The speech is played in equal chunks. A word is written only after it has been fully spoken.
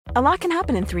A lot can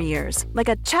happen in 3 years, like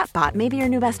a chatbot may be your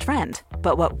new best friend.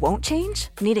 But what won't change?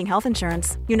 Needing health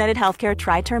insurance. United Healthcare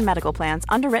Tri-Term Medical Plans,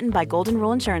 underwritten by Golden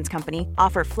Rule Insurance Company,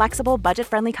 offer flexible,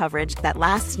 budget-friendly coverage that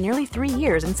lasts nearly 3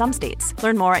 years in some states.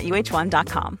 Learn more at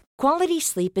uh1.com. Quality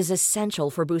sleep is essential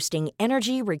for boosting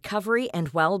energy, recovery, and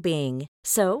well-being.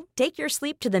 So, take your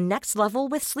sleep to the next level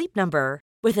with Sleep Number.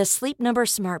 With a Sleep Number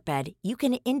smart bed, you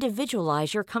can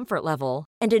individualize your comfort level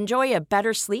and enjoy a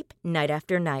better sleep night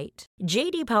after night.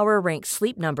 J.D. Power ranks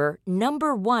Sleep Number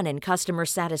number 1 in customer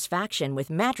satisfaction with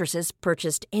mattresses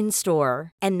purchased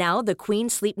in-store. And now the Queen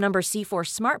Sleep Number C4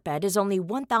 smart bed is only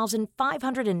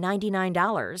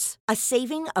 $1,599, a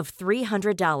saving of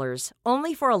 $300,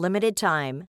 only for a limited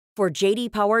time. For J.D.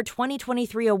 Power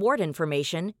 2023 award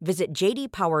information, visit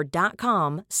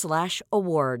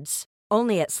jdpower.com/awards.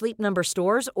 Only at Sleep Number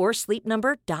stores or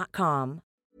sleepnumber.com.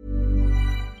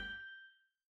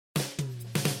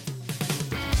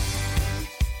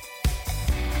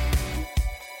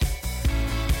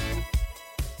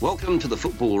 Welcome to the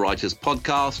Football Writers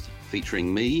Podcast,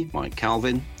 featuring me, Mike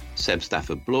Calvin, Seb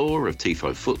Stafford-Bloor of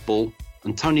Tifo Football,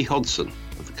 and Tony Hodson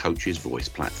of the Coach's Voice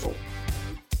platform.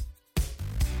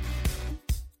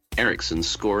 Eriksen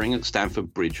scoring at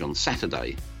Stamford Bridge on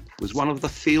Saturday was one of the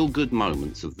feel-good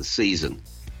moments of the season.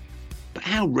 But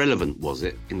how relevant was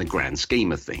it in the grand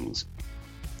scheme of things?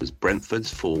 Was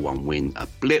Brentford's 4-1 win a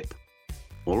blip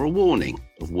or a warning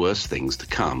of worse things to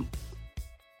come?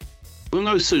 We'll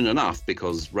know soon enough,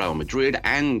 because Real Madrid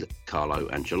and Carlo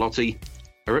Ancelotti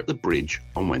are at the Bridge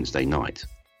on Wednesday night.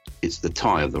 It's the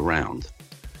tie of the round.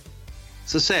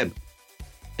 So Seb,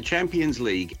 a Champions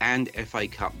League and FA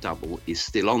Cup double is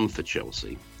still on for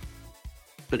Chelsea.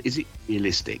 But is it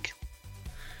realistic?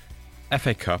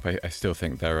 FA Cup, I still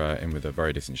think they're in with a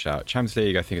very decent shout. Champions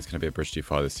League, I think it's going to be a bridge too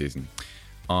far this season.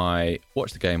 I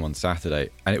watched the game on Saturday,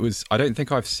 and I don't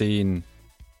think I've seen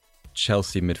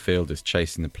Chelsea midfielders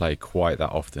chasing the play quite that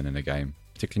often in a game,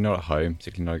 particularly not at home,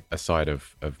 particularly not aside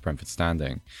of Brentford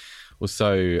standing.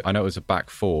 Also, I know it was a back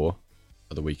four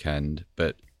at the weekend,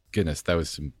 but goodness, there was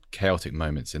some chaotic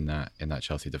moments in that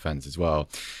Chelsea defence as well.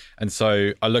 And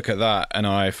so I look at that and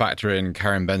I factor in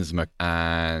Karim Benzema,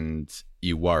 and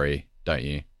you worry, don't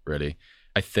you, really?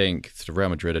 I think sort of Real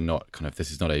Madrid are not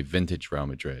this is not a vintage Real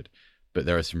Madrid, but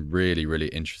there are some really, really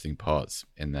interesting parts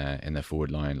in their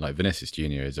forward line. Like Vinicius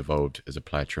Junior has evolved as a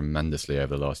player tremendously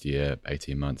over the last year,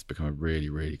 18 months, become a really,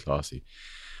 really classy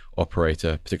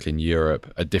operator, particularly in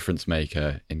Europe, a difference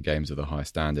maker in games of the high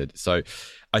standard. So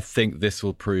I think this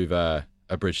will prove a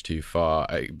bridge too far,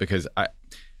 because I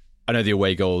know the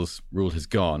away goals rule has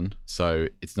gone, so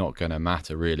it's not going to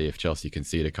matter really if Chelsea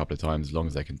concede a couple of times, as long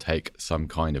as they can take some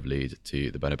kind of lead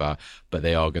to the Bernabeu. But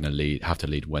they are going to have to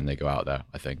lead when they go out there,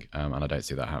 I think, and I don't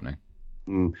see that happening.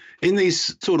 In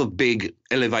these sort of big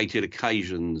elevated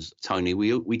occasions, Tony,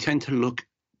 we tend to look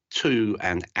to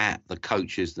and at the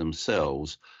coaches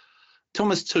themselves.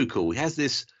 Thomas Tuchel has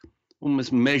this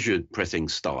almost measured pressing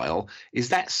style. Is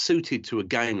that suited to a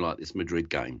game like this Madrid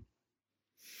game?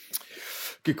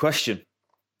 Good question.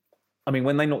 I mean,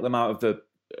 when they knocked them out of the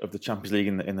Champions League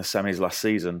in the semis last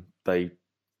season, they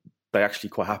actually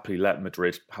quite happily let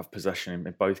Madrid have possession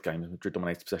in both games. Madrid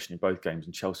dominated possession in both games,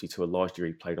 and Chelsea, to a large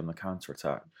degree, played on the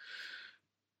counter-attack.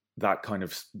 That kind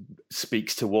of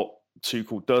speaks to what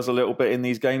Tuchel does a little bit in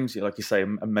these games. Like you say, a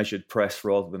measured press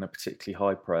rather than a particularly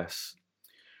high press.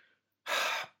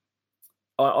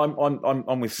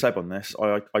 I'm with Seb on this.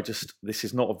 I just, this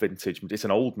is not a vintage. It's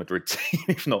an old Madrid team,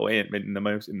 if not in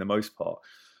the most part.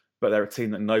 But they're a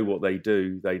team that know what they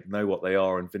do. They know what they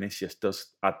are, and Vinicius does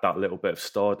add that little bit of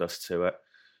stardust to it.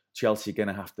 Chelsea are going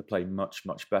to have to play much,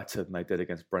 much better than they did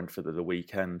against Brentford at the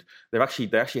weekend. They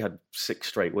actually had 6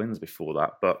 straight wins before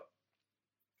that, but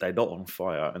they're not on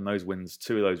fire. And those wins,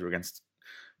 2 of those were against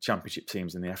Championship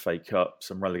teams in the FA Cup,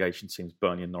 some relegation teams,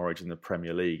 Burnley and Norwich in the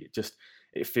Premier League.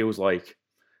 It feels like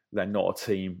they're not a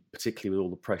team, particularly with all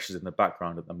the pressures in the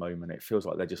background at the moment. It feels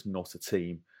like they're just not a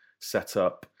team set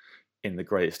up in the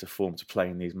greatest of form to play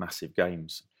in these massive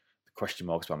games. The question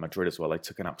marks about Madrid as well. They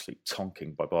took an absolute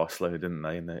tonking by Barcelona, didn't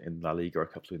they, in La Liga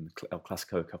in the El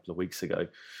Clasico a couple of weeks ago.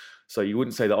 So you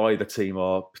wouldn't say that either team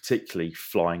are particularly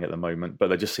flying at the moment, but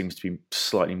there just seems to be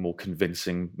slightly more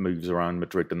convincing moves around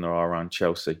Madrid than there are around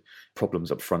Chelsea.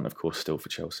 Problems up front, of course, still for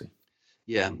Chelsea.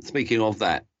 Yeah, speaking of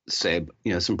that, Seb,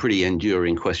 some pretty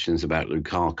enduring questions about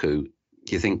Lukaku. Do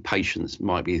you think patience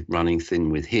might be running thin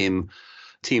with him?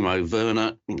 Timo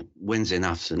Werner, when's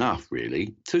enough's enough,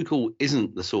 really? Tuchel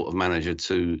isn't the sort of manager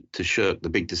to shirk the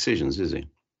big decisions, is he?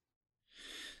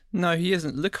 No, he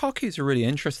isn't. Lukaku's a really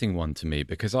interesting one to me,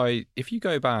 because if you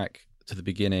go back to the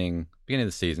beginning of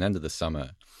the season, end of the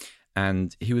summer,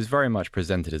 And he was very much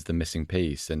presented as the missing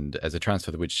piece and as a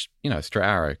transfer which, straight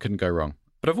arrow, couldn't go wrong.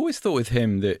 But I've always thought with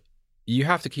him that you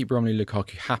have to keep Romelu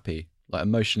Lukaku happy, like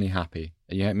emotionally happy.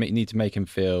 And you need to make him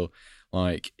feel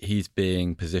like he's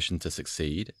being positioned to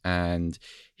succeed and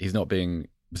he's not being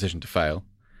positioned to fail.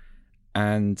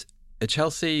 And at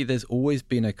Chelsea, there's always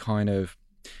been a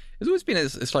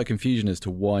slight confusion as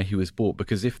to why he was bought,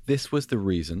 because if this was the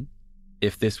reason,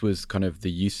 if this was kind of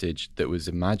the usage that was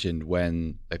imagined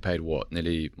when they paid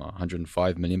nearly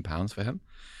 £105 million for him,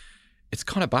 it's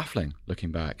kind of baffling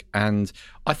looking back. And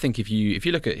I think if you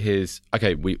look at his,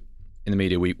 in the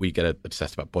media we get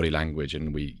obsessed about body language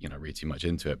and we read too much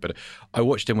into it. But I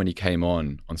watched him when he came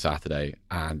on Saturday,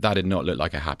 and that did not look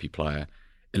like a happy player.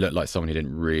 It looked like someone who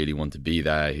didn't really want to be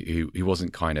there, who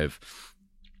wasn't kind of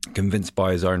convinced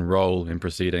by his own role in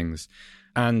proceedings.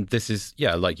 And this is,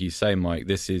 like you say, Mike,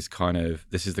 this is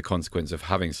the consequence of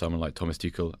having someone like Thomas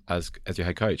Tuchel as your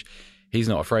head coach. He's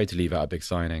not afraid to leave out a big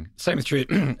signing. Same is true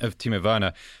of Timo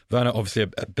Werner. Werner, obviously,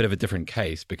 a bit of a different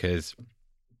case because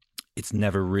it's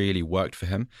never really worked for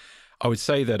him. I would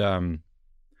say that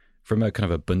from a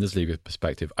kind of a Bundesliga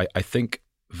perspective, I think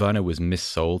Werner was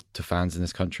missold to fans in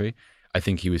this country. I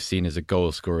think he was seen as a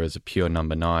goal scorer, as a pure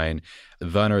number 9.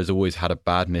 Werner has always had a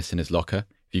bad miss in his locker.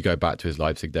 If you go back to his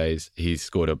Leipzig days, he's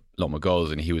scored a lot more goals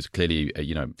and he was clearly,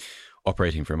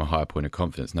 operating from a higher point of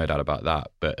confidence, no doubt about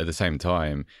that. But at the same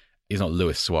time, he's not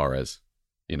Luis Suarez.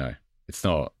 It's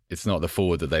not the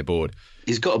forward that they bought.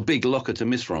 He's got a big locker to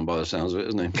miss from, by the sounds of it,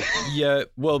 isn't he? Yeah,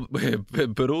 well,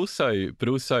 but also,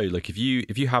 like if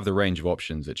you have the range of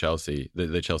options at Chelsea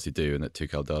that Chelsea do and that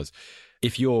Tuchel does,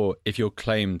 if your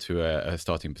claim to a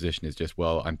starting position is just,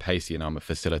 well, I'm pacey and I'm a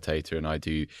facilitator and I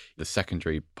do the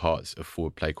secondary parts of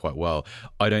forward play quite well,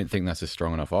 I don't think that's a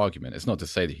strong enough argument. It's not to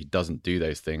say that he doesn't do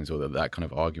those things or that kind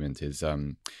of argument is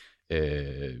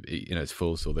it's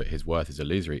false or that his worth is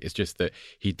illusory. It's just that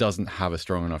he doesn't have a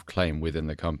strong enough claim within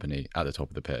the company at the top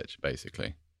of the pitch,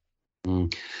 basically.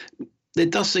 There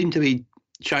does seem to be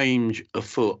change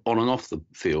afoot on and off the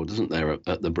field, isn't there,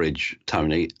 at the Bridge,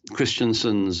 Tony?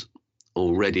 Christensen's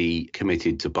already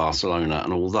committed to Barcelona,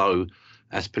 and although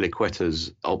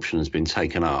Azpilicueta's option has been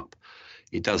taken up,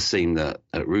 it does seem that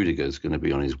Rudiger's going to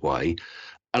be on his way.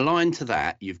 Aligned to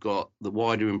that, you've got the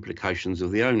wider implications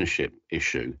of the ownership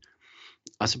issue.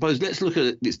 I suppose let's look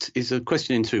at it. It's a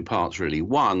question in two parts, really.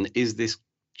 One, is this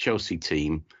Chelsea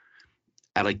team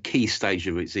at a key stage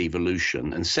of its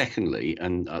evolution? And secondly,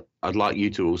 and I'd like you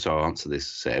to also answer this,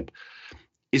 Seb,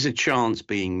 is a chance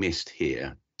being missed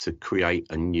here to create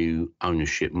a new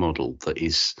ownership model that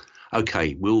is,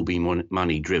 will be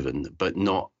money driven, but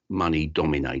not money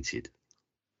dominated?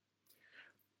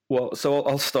 Well, so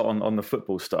I'll start on the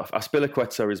football stuff.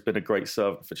 Azpilicueta has been a great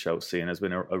servant for Chelsea and has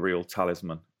been a real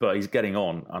talisman, but he's getting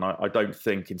on. And I don't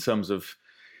think, in terms of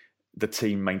the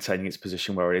team maintaining its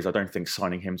position where it is, I don't think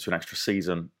signing him to an extra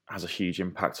season has a huge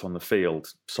impact on the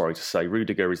field. Sorry to say,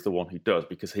 Rudiger is the one who does,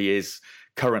 because he is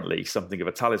currently something of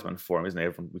a talisman for him, isn't he?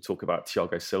 We talk about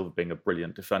Thiago Silva being a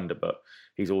brilliant defender, but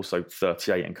he's also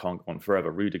 38 and can't go on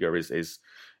forever. Rudiger is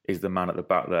the man at the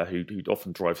back there who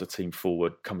often drives the team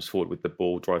forward, comes forward with the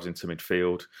ball, drives into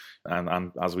midfield,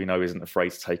 and as we know, isn't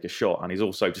afraid to take a shot. And he's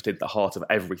also just in the heart of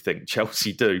everything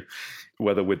Chelsea do,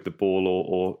 whether with the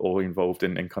ball or involved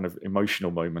in kind of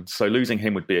emotional moments. So losing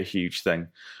him would be a huge thing.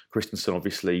 Christensen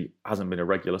obviously hasn't been a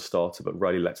regular starter, but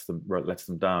rarely lets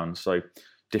them down. So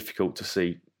difficult to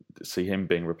see him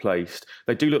being replaced.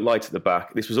 They do look light at the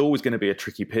back. This was always going to be a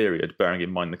tricky period, bearing in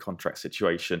mind the contract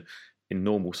situation in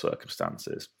normal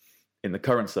circumstances. In the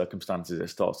current circumstances, it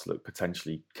starts to look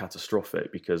potentially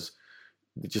catastrophic because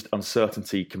just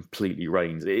uncertainty completely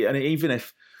reigns. And even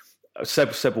if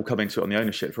Seb will come into it on the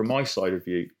ownership, from my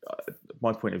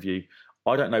point of view,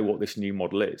 I don't know what this new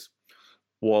model is.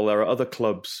 While there are other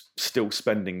clubs still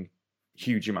spending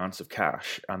huge amounts of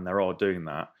cash, and there are doing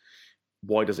that,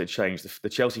 why does it change? The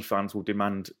Chelsea fans will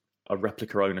demand a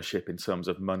replica ownership in terms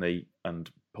of money and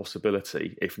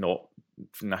possibility, if not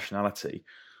nationality.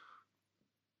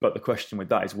 But the question with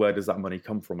that is, where does that money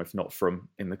come from, if not from,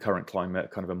 in the current climate,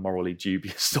 kind of a morally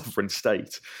dubious sovereign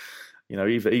state?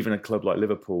 Even a club like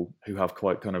Liverpool, who have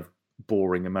quite kind of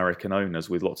boring American owners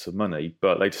with lots of money,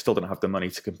 but they still don't have the money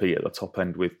to compete at the top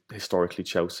end with historically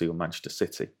Chelsea or Manchester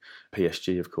City,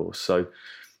 PSG, of course. So,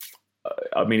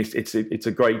 I mean, it's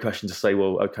a great question to say,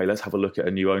 well, okay, let's have a look at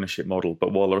a new ownership model.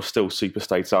 But while there are still super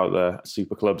states out there,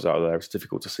 super clubs out there, it's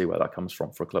difficult to see where that comes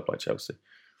from for a club like Chelsea.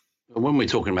 When we're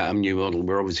talking about a new model,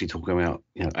 we're obviously talking about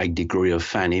a degree of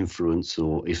fan influence,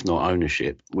 or if not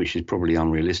ownership, which is probably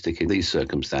unrealistic in these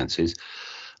circumstances.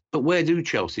 But where do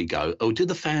Chelsea go? Or do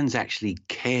the fans actually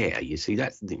care? You see,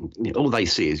 all they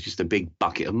see is just a big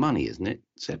bucket of money, isn't it?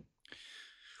 Seb?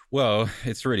 Well,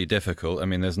 it's really difficult. I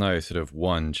mean, there's no sort of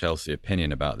one Chelsea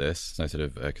opinion about this. No sort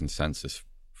of consensus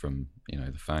from,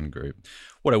 the fan group.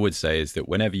 What I would say is that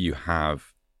whenever you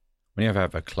have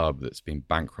a club that's been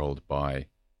bankrolled by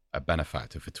a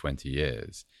benefactor for 20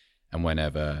 years, and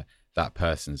whenever that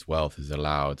person's wealth has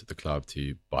allowed the club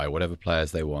to buy whatever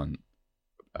players they want,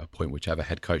 appoint whichever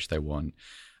head coach they want,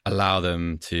 allow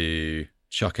them to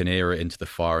chuck an era into the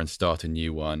fire and start a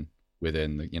new one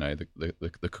within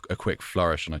a quick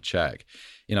flourish on a check.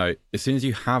 As soon as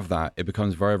you have that, it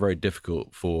becomes very, very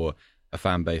difficult for a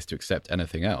fan base to accept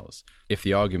anything else. If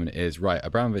the argument is, right,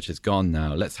 Abramovich is gone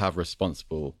now, let's have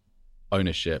responsible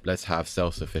ownership, let's have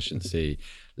self-sufficiency,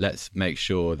 let's make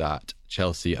sure that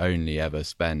Chelsea only ever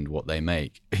spend what they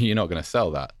make, you're not going to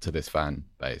sell that to this fan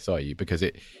base, are you? Because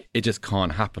it just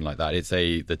can't happen like that. It's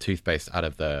the toothpaste out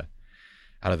of the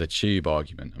tube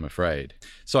argument, I'm afraid.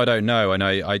 So I don't know, and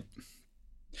I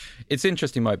it's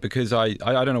interesting, Mike, because I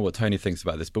don't know what Tony thinks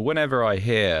about this, but whenever I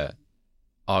hear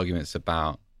arguments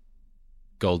about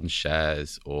golden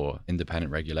shares or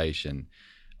independent regulation,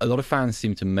 a lot of fans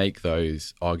seem to make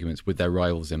those arguments with their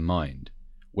rivals in mind.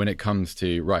 When it comes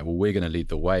to, right, well, we're going to lead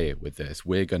the way with this.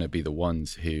 We're going to be the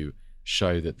ones who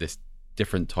show that this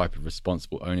different type of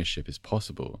responsible ownership is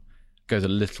possible. It goes a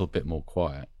little bit more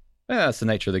quiet. Yeah, that's the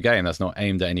nature of the game. That's not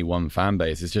aimed at any one fan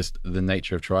base. It's just the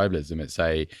nature of tribalism. It's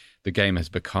the game has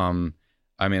become,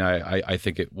 I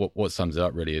think what sums it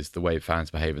up really is the way fans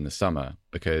behave in the summer,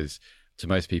 because to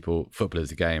most people, football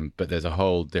is a game, but there's a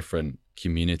whole different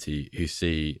community who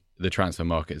see the transfer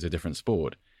market as a different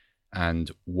sport.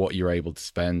 And what you're able to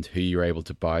spend, who you're able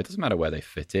to buy, doesn't matter where they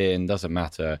fit in, doesn't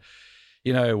matter,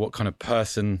 what kind of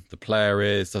person the player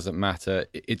is, doesn't matter.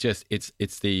 It's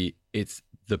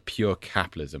the pure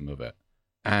capitalism of it.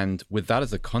 And with that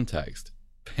as a context,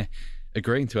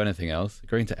 agreeing to anything else,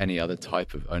 agreeing to any other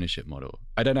type of ownership model,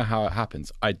 I don't know how it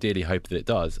happens. I ideally hope that it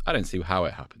does. I don't see how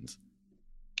it happens.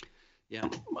 Yeah,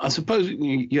 I suppose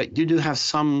you do have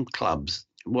some clubs.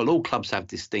 Well, all clubs have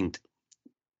distinct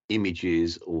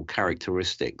images or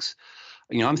characteristics.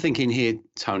 I'm thinking here,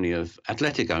 Tony, of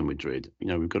Atletico Madrid.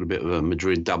 We've got a bit of a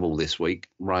Madrid double this week.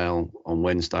 Real on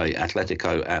Wednesday,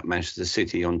 Atletico at Manchester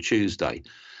City on Tuesday.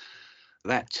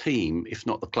 That team, if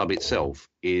not the club itself,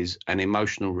 is an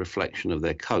emotional reflection of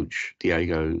their coach,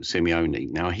 Diego Simeone.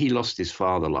 Now, he lost his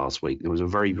father last week. There was a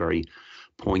very, very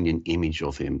poignant image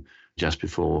of him just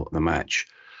before the match.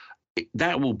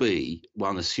 That will be,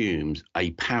 one assumes,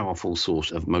 a powerful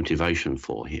source of motivation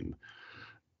for him.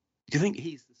 Do you think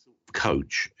he's the sort of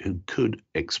coach who could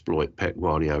exploit Pep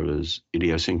Guardiola's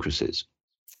idiosyncrasies?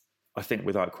 I think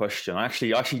without question.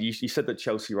 Actually, you said that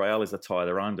Chelsea Real is a tie of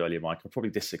the round earlier, Mike. I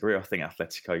probably disagree. I think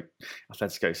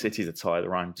Atletico City is a tie of the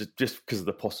round just because of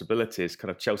the possibilities. Kind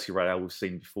of Chelsea Real we've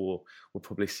seen before, we'll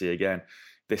probably see again.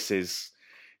 This is.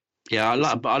 Yeah, I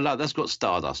like that's got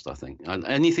stardust, I think.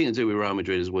 Anything to do with Real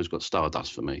Madrid has always got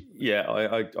stardust for me. Yeah,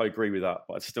 I agree with that.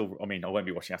 But I won't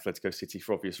be watching Atletico City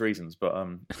for obvious reasons, but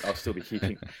I'll still be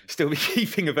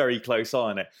keeping a very close eye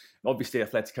on it. Obviously,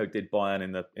 Atletico did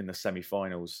Bayern in the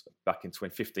semi-finals back in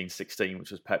 2015-16,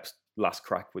 which was Pep's last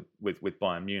crack with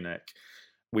Bayern Munich.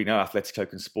 We know Atletico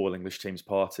can spoil English teams'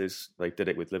 parties. They did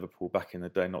it with Liverpool back in the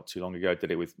day, not too long ago.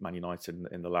 Did it with Man United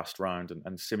in the last round.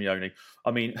 And Simeone,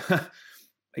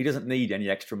 he doesn't need any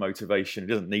extra motivation. He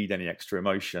doesn't need any extra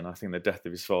emotion. I think the death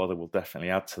of his father will definitely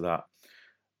add to that.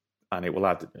 And it will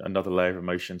add another layer of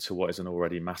emotion to what is an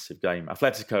already massive game.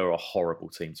 Atletico are a horrible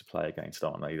team to play against,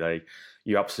 aren't they?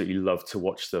 You absolutely love to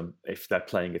watch them. If they're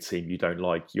playing a team you don't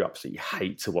like, you absolutely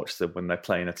hate to watch them when they're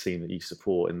playing a team that you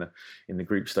support. In the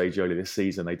group stage earlier this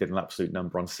season, they did an absolute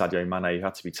number on Sadio Mane, who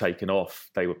had to be taken off.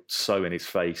 They were so in his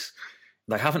face.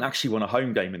 They haven't actually won a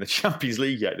home game in the Champions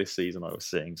League yet this season, I was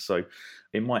seeing. So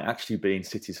it might actually be in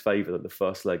City's favour that the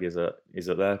first leg is at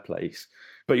their place.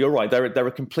 But you're right, they're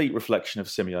a complete reflection of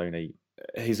Simeone.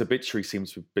 His obituary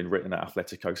seems to have been written at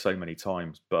Atletico so many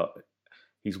times, but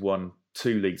he's won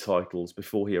 2 league titles.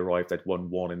 Before he arrived, they'd won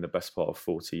 1 in the best part of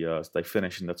 40 years. They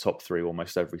finish in the top 3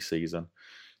 almost every season.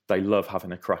 They love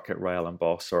having a crack at Real and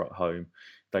Barca at home.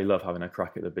 They love having a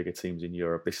crack at the bigger teams in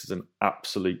Europe. This is an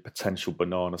absolute potential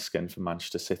banana skin for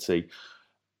Manchester City,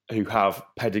 who have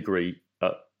pedigree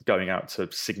at going out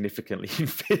to significantly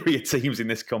inferior teams in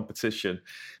this competition.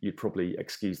 You'd probably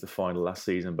excuse the final last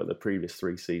season, but the previous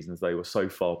 3 seasons, they were so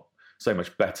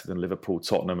much better than Liverpool,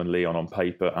 Tottenham and Lyon on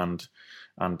paper and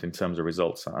in terms of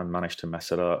results, and managed to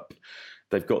mess it up.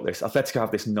 They've got this. Atletico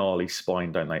have this gnarly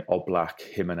spine, don't they? Oblak,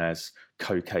 Jimenez,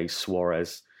 Koke,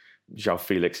 Suarez. João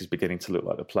Felix is beginning to look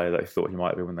like the player they thought he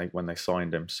might be when they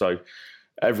signed him. So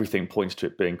everything points to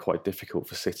it being quite difficult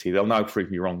for City. They'll now prove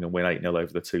me wrong and win 8-0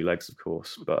 over the 2 legs, of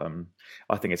course. But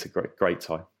I think it's a great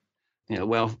tie. Yeah,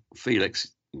 well,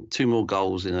 Felix, 2 more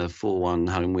goals in a 4-1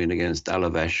 home win against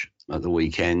Alaves at the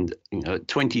weekend. At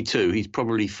 22, he's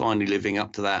probably finally living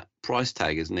up to that price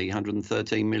tag, isn't he?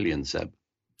 113 million, Seb.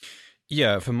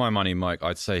 Yeah, for my money, Mike,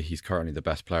 I'd say he's currently the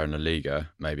best player in La Liga.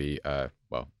 Maybe, I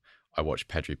watched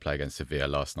Pedri play against Sevilla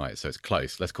last night, so it's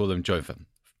close. Let's call them joint.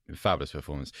 Fabulous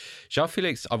performance. João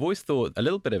Felix, I've always thought a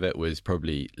little bit of it was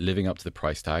probably living up to the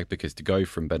price tag, because to go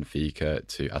from Benfica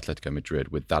to Atletico Madrid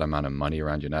with that amount of money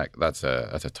around your neck, that's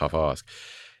a tough ask.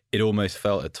 It almost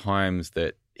felt at times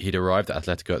that he'd arrived at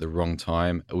Atletico at the wrong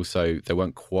time. Also, they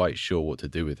weren't quite sure what to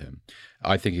do with him.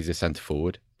 I think he's a centre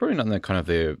forward, probably not in the kind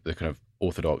of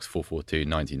orthodox 4-4-2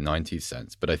 1990s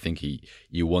sense, but I think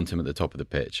you want him at the top of the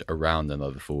pitch around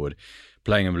another forward.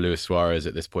 Playing him with Luis Suarez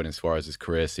at this point in Suarez's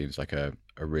career seems like a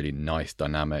really nice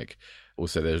dynamic.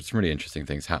 Also, there's some really interesting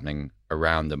things happening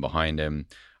around and behind him.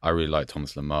 I really like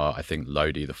Thomas Lemar. I think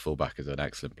Lodi, the fullback, is an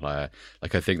excellent player.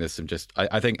 Like, I think there's some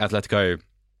I think Atletico,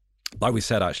 like we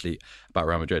said actually about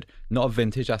Real Madrid, not a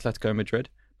vintage Atletico Madrid,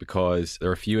 because there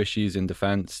are a few issues in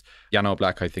defence. Jan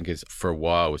Oblak, I think, for a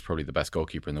while was probably the best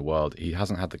goalkeeper in the world. He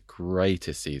hasn't had the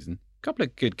greatest season. A couple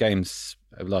of good games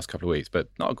over the last couple of weeks, but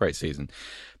not a great season.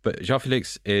 But João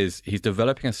Felix he's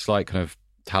developing a slight kind of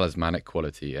talismanic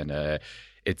quality, and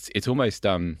it's almost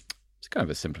it's kind of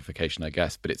a simplification, I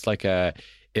guess, but it's like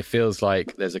it feels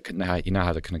like he now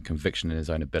has a kind of conviction in his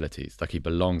own abilities. Like, he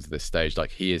belongs at this stage.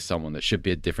 Like, he is someone that should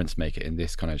be a difference maker in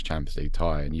this kind of Champions League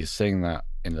tie, and you're seeing that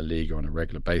in La Liga on a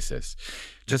regular basis.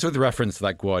 Just with reference to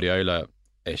that Guardiola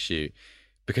issue,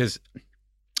 because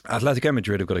Atletico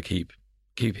Madrid have got to keep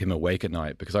him awake at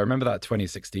night, because I remember that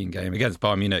 2016 game against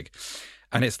Bayern Munich,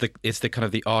 and it's the kind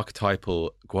of the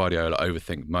archetypal Guardiola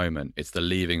overthink moment. It's the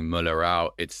leaving Müller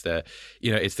out. It's the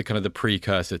kind of the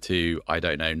precursor to, I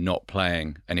don't know, not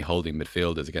playing any holding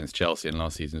midfielders against Chelsea in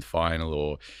last season's final,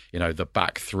 or the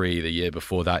back three the year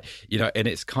before that. And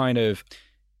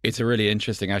it's a really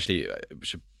interesting, actually, we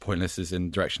should point this in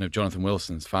the direction of Jonathan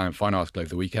Wilson's fine article over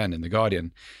the weekend in The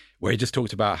Guardian, where he just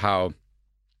talked about how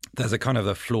there's a kind of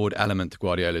a flawed element to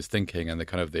Guardiola's thinking, and the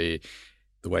kind of the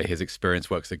way his experience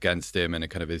works against him, and a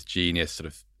kind of his genius sort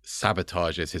of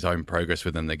sabotages his own progress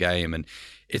within the game. And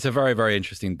it's a very, very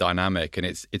interesting dynamic, and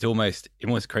it almost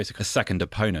creates a second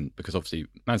opponent, because obviously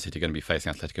Man City are going to be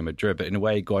facing Atletico Madrid, but in a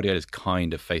way Guardiola is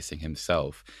kind of facing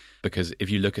himself, because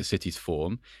if you look at City's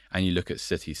form and you look at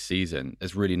City's season,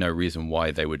 there's really no reason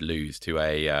why they would lose to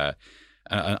an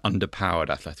underpowered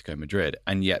Atletico Madrid,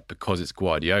 and yet because it's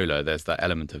Guardiola, there's that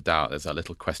element of doubt, there's that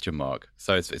little question mark.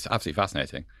 So it's absolutely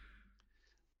fascinating.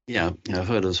 Yeah, I've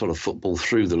heard of sort of football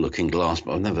through the looking glass,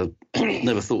 but I've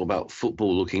never thought about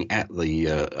football looking at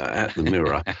the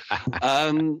mirror.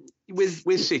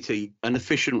 With City, an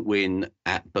efficient win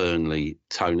at Burnley,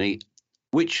 Tony,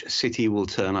 which City will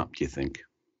turn up, do you think?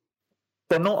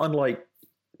 They're not unlike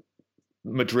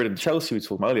Madrid and Chelsea we were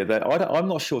talking about earlier. I'm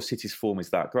not sure City's form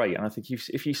is that great, and I think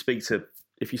if you speak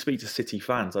to City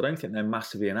fans, I don't think they're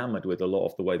massively enamoured with a lot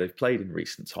of the way they've played in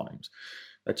recent times.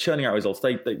 They're churning out results.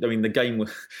 I mean, the game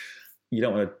was, you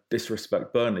don't want to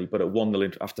disrespect Burnley, but at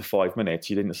 1-0 after 5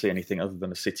 minutes, you didn't see anything other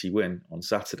than a City win on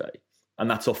Saturday, and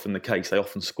that's often the case. They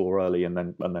often score early and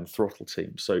then throttle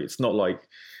teams. So it's not like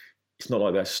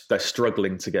they're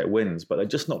struggling to get wins, but they're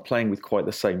just not playing with quite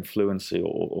the same fluency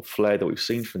or flair that we've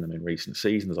seen from them in recent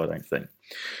seasons, I don't think.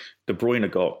 De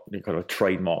Bruyne got kind of a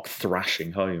trademark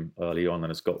thrashing home early on,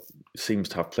 and seems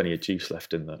to have plenty of juice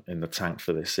left in the tank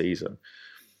for this season.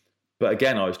 But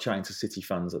again, I was chatting to City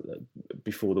fans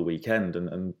before the weekend,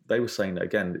 and they were saying that,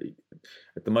 again,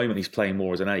 at the moment he's playing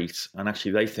more as an 8, and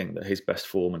actually they think that his best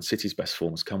form and City's best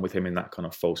form has come with him in that kind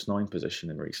of false 9 position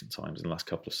in recent times, in the last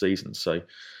couple of seasons. So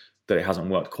that it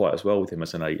hasn't worked quite as well with him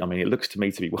as an 8. I mean, it looks to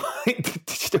me to be it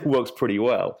still works pretty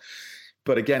well.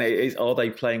 But again, are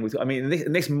they playing with? I mean,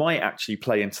 this might actually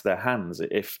play into their hands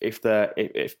if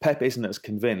Pep isn't as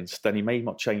convinced, then he may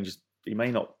not change. He may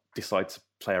not decide to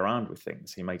play around with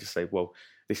things. He may just say, "Well,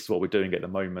 this is what we're doing at the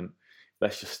moment.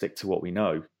 Let's just stick to what we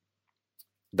know."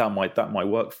 That might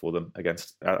work for them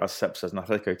against, as Sepp says, an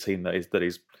Atletico team that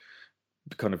is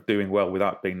kind of doing well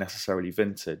without being necessarily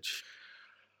vintage.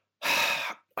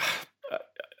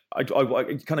 I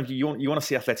kind of you want to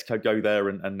see Atletico go there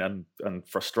and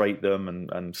frustrate them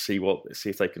and see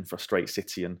if they can frustrate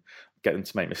City and get them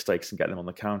to make mistakes and get them on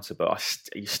the counter. But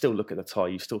you still look at the tie,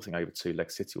 you still think over 2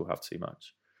 legs City will have too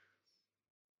much.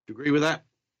 Do you agree with that,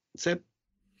 Seb?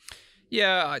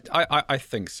 Yeah, I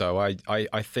think so.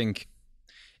 I think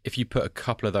if you put a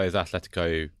couple of those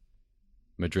Atletico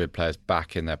Madrid players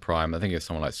back in their prime, I think it's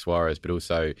someone like Suarez, but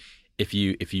also if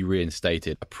you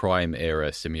reinstated a prime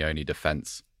era Simeone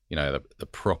defence, the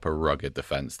proper rugged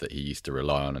defence that he used to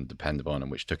rely on and depend upon,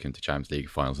 and which took him to Champions League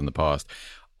finals in the past,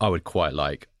 I would quite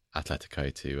like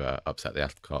Atletico to upset the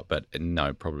apple cart, but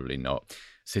no, probably not.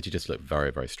 City just look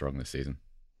very, very strong this season.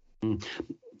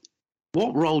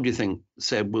 What role do you think,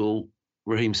 Seb, will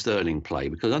Raheem Sterling play?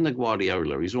 Because under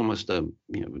Guardiola, he's almost an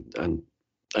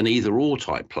either-or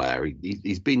type player.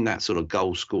 He's been that sort of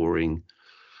goal-scoring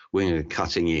winger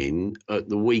cutting in. At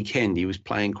the weekend, he was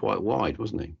playing quite wide,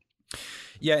 wasn't he?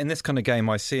 Yeah, in this kind of game,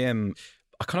 I kind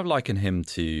of liken him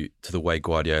to the way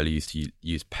Guardiola used to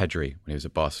use Pedri when he was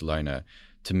at Barcelona.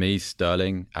 To me,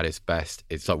 Sterling at his best,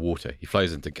 it's like water. He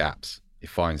flows into gaps. He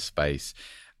finds space.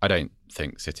 I don't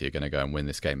think City are going to go and win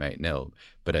this game 8-0,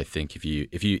 but I think if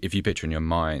you picture in your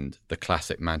mind the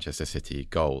classic Manchester City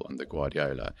goal under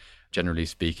Guardiola, generally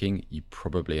speaking, you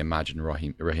probably imagine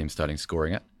Raheem Sterling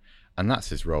scoring it, and that's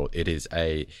his role. He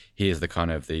is the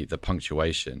kind of the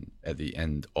punctuation at the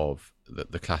end of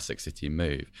the classic City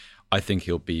move. I think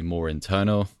he'll be more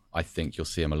internal. I think you'll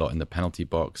see him a lot in the penalty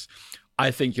box. I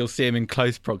think you'll see him in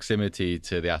close proximity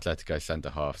to the Atletico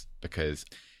centre halves, because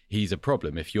he's a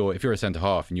problem. If you're a centre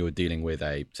half and you're dealing with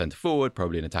a centre forward,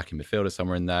 probably an attacking midfielder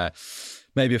somewhere in there,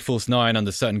 maybe a false nine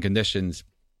under certain conditions.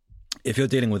 If you're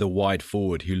dealing with a wide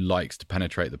forward who likes to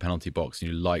penetrate the penalty box and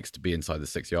who likes to be inside the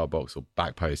 6-yard box or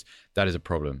back post, that is a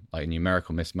problem, like a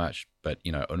numerical mismatch, but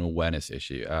an awareness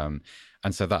issue.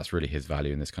 And so that's really his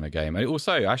value in this kind of game. And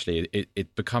also, actually,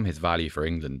 it become his value for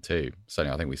England too.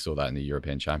 Certainly, I think we saw that in the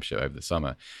European Championship over the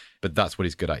summer. But that's what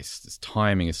he's good at. His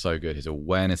timing is so good. His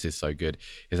awareness is so good.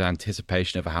 His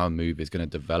anticipation of how a move is going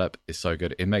to develop is so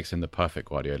good. It makes him the perfect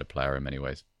Guardiola player in many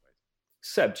ways.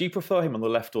 Seb, do you prefer him on the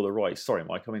left or the right? Sorry,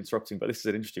 Mike, I'm interrupting, but this is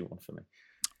an interesting one for me.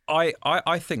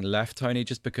 I think left, Tony,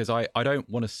 just because I don't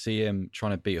want to see him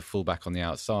trying to beat a fullback on the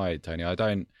outside, Tony.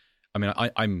 I'm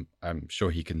sure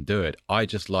he can do it. I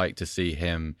just like to see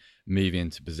him move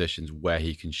into positions where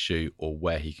he can shoot or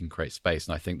where he can create space.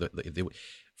 And I think that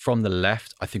from the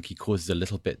left, I think he causes a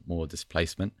little bit more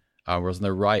displacement. Whereas on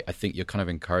the right, I think you're kind of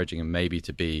encouraging him maybe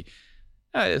to be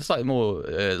slightly more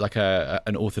like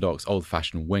an orthodox,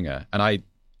 old-fashioned winger. And I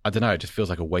don't know, it just feels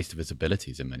like a waste of his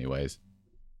abilities in many ways.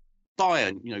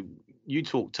 Bayern, you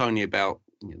talked, Tony, about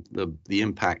the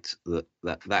impact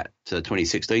that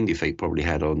 2016 defeat probably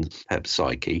had on Pep's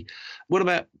psyche. What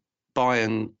about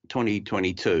Bayern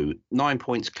 2022? 9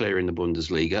 points clear in the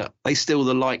Bundesliga. Are they still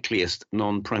the likeliest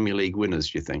non-Premier League winners,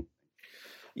 do you think?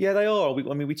 Yeah, they are.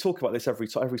 We talk about this every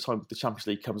time the Champions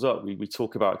League comes up. We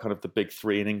talk about kind of the big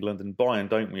three in England and Bayern,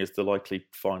 don't we, as the likely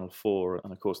final four.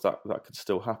 And of course, that could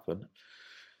still happen.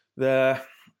 There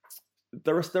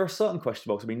are certain question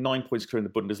marks. 9 points clear in the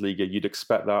Bundesliga, you'd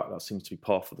expect that. That seems to be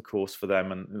par for the course for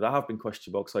them. And there have been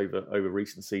question marks over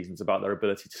recent seasons about their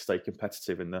ability to stay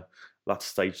competitive in the latter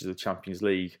stages of the Champions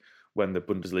League when the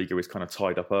Bundesliga is kind of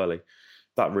tied up early.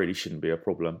 That really shouldn't be a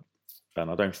problem. And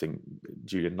I don't think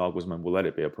Julian Nagelsmann will let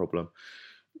it be a problem.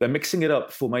 They're mixing it up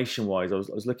formation-wise. I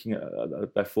was looking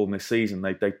at their form this season.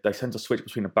 They tend to switch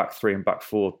between a back three and back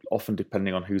four, often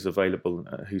depending on who's available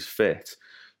and who's fit.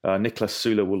 Niklas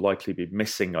Süle will likely be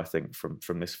missing, I think,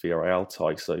 from this Villarreal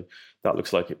tie. So that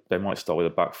looks like they might start with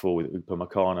a back four with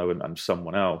Upamecano and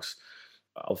someone else.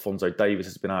 Alphonso Davies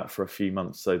has been out for a few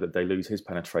months, so that they lose his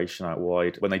penetration out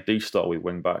wide. When they do start with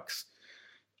wing-backs,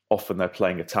 often they're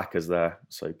playing attackers there.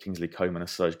 So Kingsley Coman and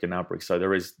Serge Gnabry. So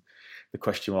there is the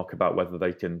question mark about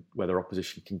whether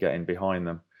opposition can get in behind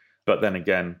them. But then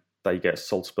again, they get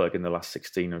Salzburg in the last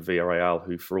 16 and Villarreal,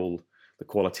 who for all the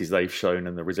qualities they've shown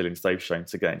and the resilience they've shown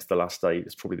to get into the last eight,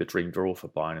 it's probably the dream draw for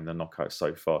Bayern in the knockout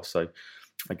so far. So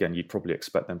again, you'd probably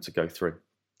expect them to go through.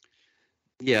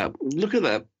 Yeah, look at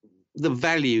that. The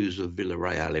values of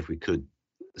Villarreal, if we could,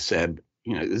 Seb.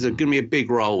 There's going to be a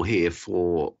big role here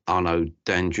for Arnaud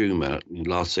Danjuma,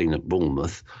 last seen at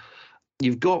Bournemouth.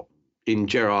 You've got in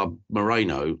Gerard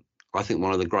Moreno, I think,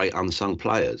 one of the great unsung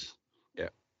players. Yeah.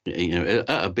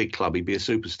 At a big club, he'd be a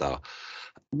superstar.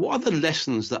 What are the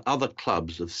lessons that other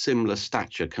clubs of similar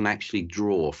stature can actually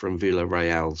draw from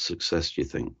Villarreal's success, do you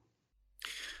think?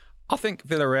 I think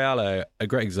Villarreal are a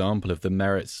great example of the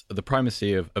merits, of the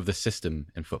primacy of the system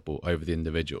in football over the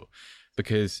individual.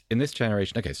 Because in this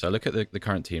generation, okay, so look at the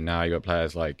current team now. You've got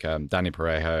players like Dani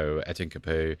Parejo, Etienne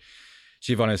Capoue,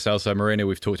 Giovanni Celso, Moreno,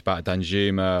 we've talked about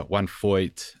Danjuma, Juan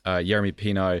Foyt, Jeremy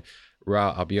Pino,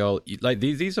 Raul Albiol. Like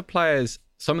these are players,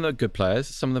 some of them are good players,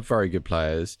 some of them very good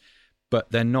players, but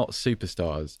they're not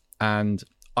superstars. And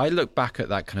I look back at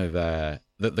that kind of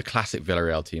the classic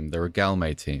Villarreal team, the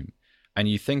Riquelme team, and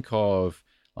you think of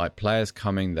like players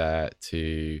coming there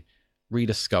to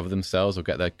rediscover themselves or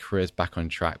get their careers back on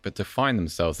track, but to find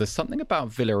themselves. There's something about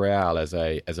Villarreal as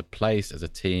a place, as a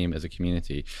team, as a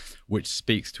community, which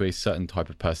speaks to a certain type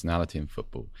of personality in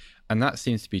football. And that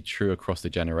seems to be true across the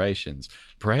generations.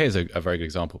 Pareja is a very good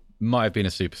example. Might have been a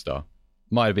superstar.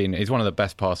 He's one of the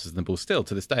best passers in the ball still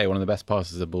to this day, one of the best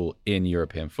passers of the ball in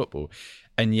European football.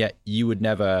 And yet you would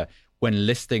never, when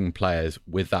listing players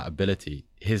with that ability,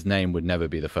 his name would never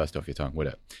be the first off your tongue, would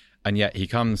it? And yet he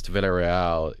comes to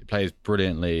Villarreal, plays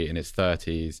brilliantly in his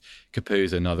 30s.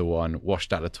 Capu's another one,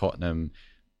 washed out of Tottenham,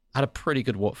 had a pretty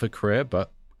good Watford career,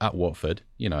 but at Watford,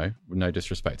 no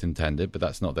disrespect intended, but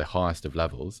that's not the highest of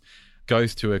levels.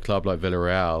 Goes to a club like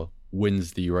Villarreal,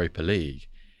 wins the Europa League.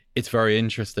 It's very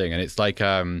interesting. And it's like,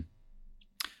 I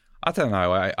don't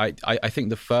know, I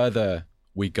think the further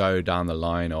we go down the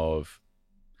line of,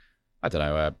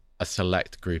 a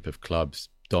select group of clubs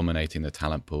dominating the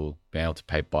talent pool, being able to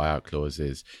pay buyout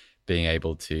clauses, being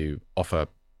able to offer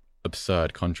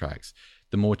absurd contracts,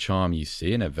 the more charm you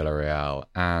see in a Villarreal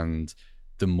and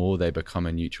the more they become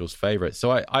a neutral's favourite.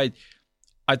 So I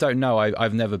don't know.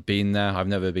 I've never been there. I've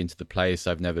never been to the place.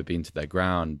 I've never been to their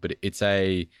ground. But it's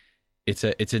an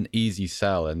easy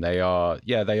sell, and they are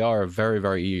a very,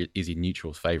 very easy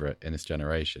neutral's favourite in this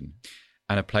generation,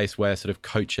 and a place where sort of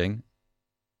coaching,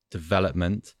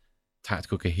 development,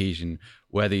 tactical cohesion,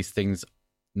 where these things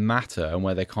matter and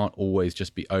where they can't always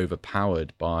just be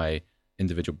overpowered by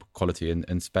individual quality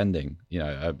and spending,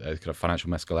 a kind of financial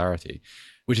muscularity,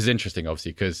 which is interesting,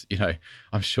 obviously, because,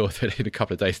 I'm sure that in a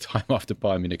couple of days' time after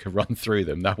Bayern Munich can run through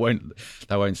them, that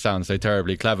won't sound so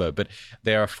terribly clever, but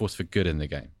they are a force for good in the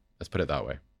game. Let's put it that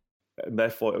way. And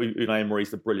therefore, Unai Emery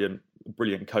is the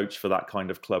brilliant coach for that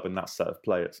kind of club and that set of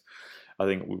players. I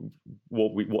think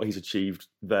what he's achieved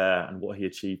there and what he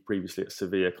achieved previously at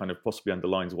Sevilla kind of possibly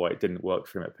underlines why it didn't work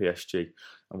for him at PSG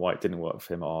and why it didn't work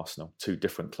for him at Arsenal. Two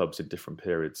different clubs in different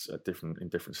periods, in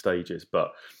different stages.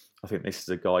 But I think this is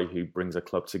a guy who brings a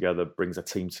club together, brings a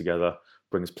team together,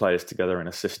 brings players together in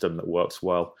a system that works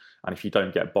well. And if you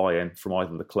don't get buy-in from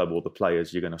either the club or the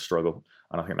players, you're going to struggle.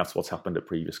 And I think that's what's happened at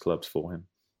previous clubs for him.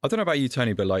 I don't know about you,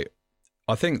 Tony, but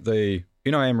I think the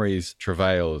Unai Emery's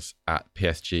travails at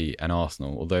PSG and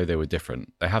Arsenal, although they were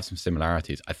different, they have some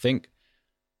similarities. I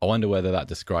wonder whether that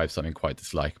describes something quite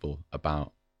dislikable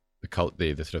about the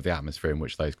sort of the atmosphere in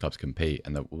which those clubs compete,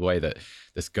 and the way that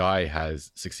this guy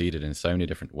has succeeded in so many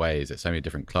different ways at so many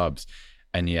different clubs.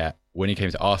 And yet when he came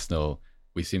to Arsenal,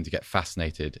 we seem to get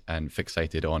fascinated and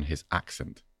fixated on his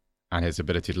accent and his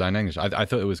ability to learn English. I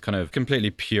thought it was kind of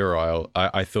completely puerile.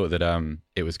 I thought that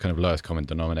it was kind of lowest common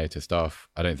denominator stuff.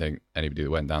 I don't think anybody that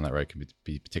went down that road can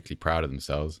be particularly proud of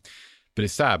themselves. But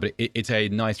it's sad. But it's a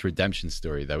nice redemption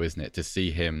story, though, isn't it? To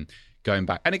see him going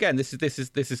back. And again, this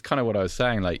is kind of what I was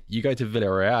saying. Like, you go to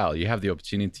Villarreal, you have the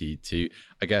opportunity to,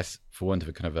 I guess, for want of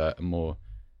a kind of a more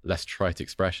less trite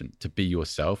expression, to be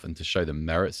yourself and to show the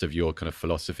merits of your kind of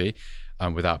philosophy,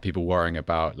 without people worrying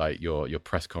about like your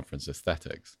press conference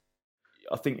aesthetics.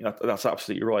 I think that's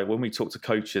absolutely right. When we talk to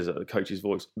coaches at the Coach's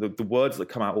Voice, the words that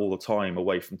come out all the time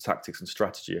away from tactics and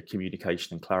strategy are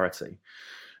communication and clarity.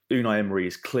 Unai Emery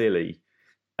is clearly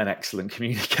an excellent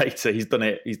communicator. He's done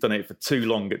it for too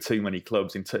long at too many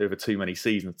clubs over too many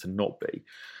seasons to not be.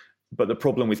 But the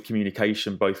problem with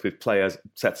communication, both with players,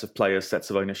 sets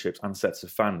of ownerships, and sets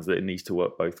of fans, that it needs to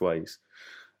work both ways.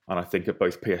 And I think at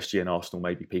both PSG and Arsenal,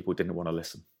 maybe people didn't want to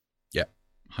listen. Yeah,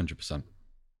 100%.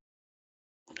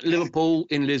 Liverpool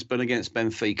in Lisbon against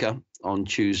Benfica on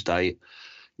Tuesday.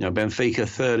 Benfica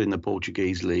third in the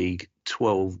Portuguese league,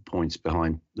 12 points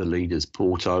behind the leaders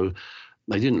Porto.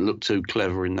 They didn't look too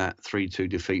clever in that 3-2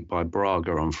 defeat by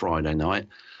Braga on Friday night.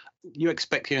 You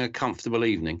expecting a comfortable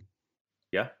evening?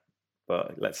 Yeah,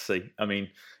 but let's see. I mean,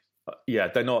 yeah,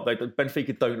 they're not.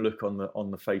 Benfica don't look on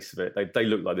the face of it. They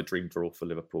look like the dream draw for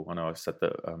Liverpool. I know I said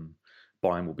that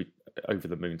Bayern will be over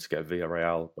the moon to get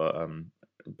Villarreal, but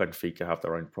Benfica have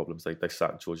their own problems. They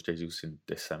sacked Jorge Jesus in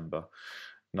December.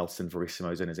 Nelson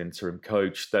Verissimo's in as interim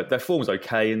coach. Their form's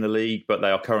okay in the league, but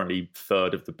they are currently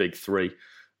third of the big three.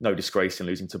 No disgrace in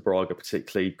losing to Braga,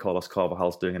 particularly. Carlos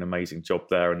Carvajal's doing an amazing job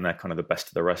there, and they're kind of the best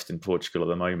of the rest in Portugal at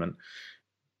the moment.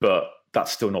 But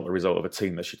that's still not the result of a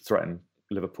team that should threaten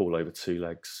Liverpool over two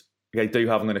legs. They do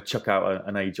have, I'm going to chuck out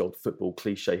an age-old football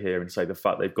cliche here and say the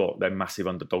fact they're massive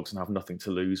underdogs and have nothing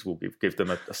to lose will give them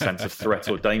a sense of threat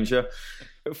or danger.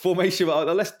 Formation,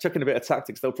 let's chuck in a bit of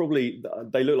tactics. They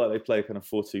look like they play a kind of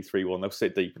 4-2-3-1. They'll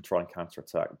sit deep and try and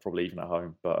counter-attack, probably even at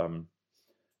home. But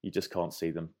you just can't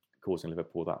see them causing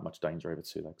Liverpool that much danger over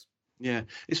two legs. Yeah,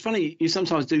 it's funny, you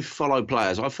sometimes do follow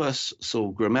players. I first saw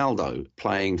Grimaldo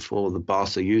playing for the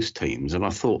Barca youth teams, and I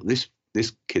thought this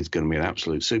this kid's going to be an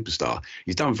absolute superstar.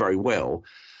 He's done very well.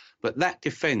 But that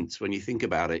defence, when you think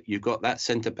about it, you've got that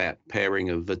centre-back pairing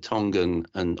of Vertonghen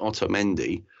and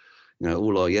Otamendi,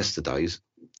 all our yesterdays.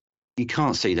 You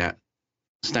can't see that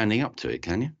standing up to it,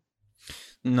 can you?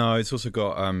 No, it's also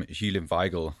got Julian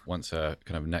Weigl, once a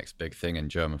kind of next big thing in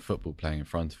German football, playing in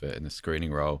front of it in the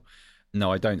screening role.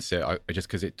 No, I don't see it, just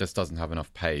because it just doesn't have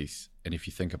enough pace. And if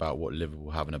you think about what Liverpool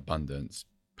have in abundance,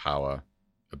 power,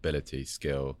 ability,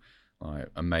 skill,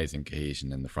 amazing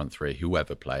cohesion in the front three,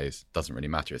 whoever plays, doesn't really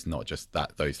matter. It's not just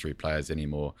those three players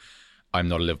anymore. I'm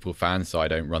not a Liverpool fan, so I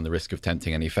don't run the risk of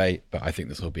tempting any fate, but I think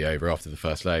this will be over after the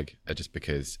first leg, just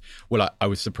because, I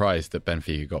was surprised that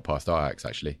Benfica got past Ajax,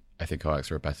 actually. I think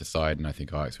Ajax are a better side, and I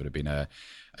think Ajax would have been a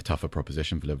tougher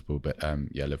proposition for Liverpool, but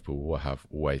Liverpool will have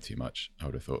way too much, I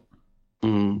would have thought.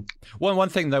 One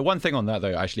thing on that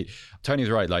though, actually, Tony's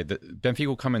right. Like, Benfica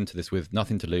will come into this with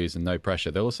nothing to lose and no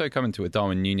pressure. They'll also come into it with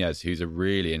Darwin Nunez, who's a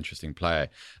really interesting player,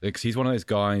 because he's one of those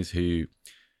guys who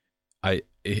I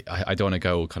don't want to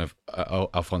go all kind of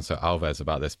Alfonso Alves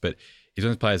about this, but he's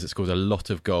one of those players that scores a lot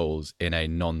of goals in a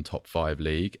non-top 5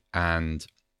 league, and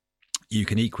you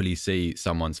can equally see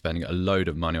someone spending a load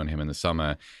of money on him in the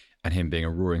summer and him being a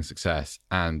roaring success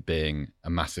and being a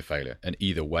massive failure, an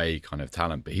either way kind of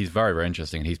talent. But he's very, very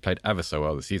interesting, and he's played ever so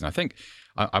well this season. I think,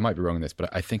 I might be wrong on this, but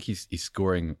I think he's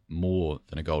scoring more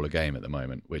than a goal a game at the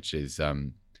moment, which is,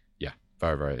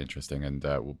 very, very interesting, and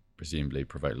will presumably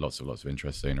provoke lots of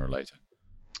interest sooner or later.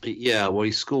 Yeah, well,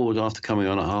 he scored after coming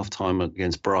on at half-time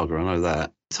against Braga, I know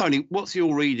that. Tony, what's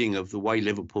your reading of the way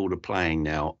Liverpool are playing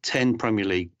now? 10 Premier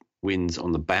League wins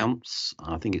on the bounce.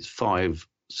 I think it's 5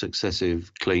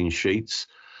 successive clean sheets.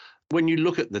 When you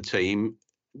look at the team,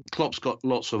 Klopp's got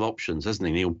lots of options, hasn't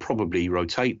he? And he'll probably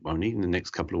rotate, won't he, in the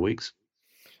next couple of weeks?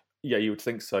 Yeah, you would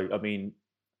think so. I mean,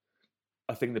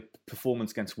 I think the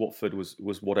performance against Watford was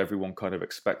what everyone kind of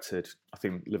expected. I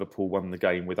think Liverpool won the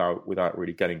game without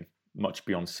really getting much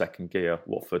beyond second gear.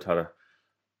 Watford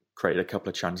created a couple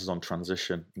of chances on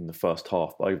transition in the first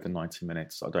half, but over the 90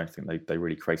 minutes, I don't think they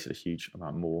really created a huge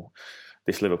amount more.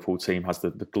 This Liverpool team has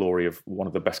the glory of one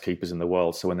of the best keepers in the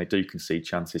world, so when they do concede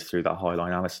chances through that high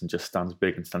line, Alisson just stands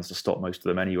big and stands to stop most of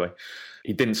them anyway.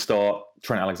 He didn't start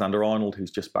Trent Alexander-Arnold, who's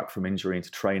just back from injury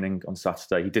into training on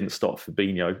Saturday. He didn't start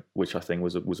Fabinho, which I think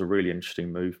was a really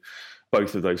interesting move.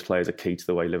 Both of those players are key to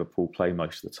the way Liverpool play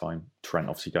most of the time. Trent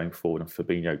obviously going forward, and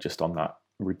Fabinho just on that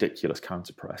ridiculous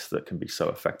counter press that can be so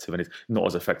effective, and it's not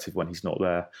as effective when he's not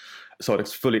there. So I'd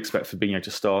fully expect Fabinho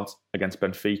to start against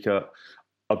Benfica.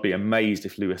 I'd be amazed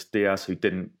if Luis Diaz, who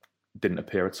didn't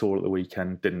appear at all at the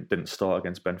weekend, didn't start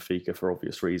against Benfica for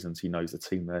obvious reasons. He knows the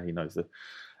team there, he knows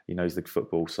the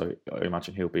football, so I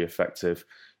imagine he'll be effective.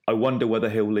 I wonder whether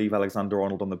he'll leave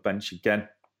Alexander-Arnold on the bench again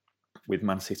with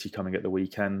Man City coming at the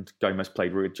weekend. Joe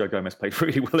Gomez played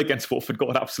really well against Watford, got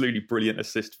an absolutely brilliant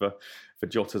assist for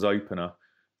Jota's opener,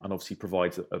 and obviously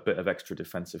provides a bit of extra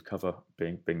defensive cover,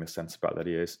 being the centre-back that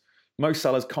he is. Mo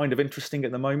Salah's kind of interesting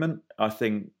at the moment. I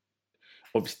think,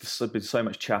 obviously, there's been so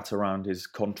much chat around his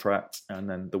contract and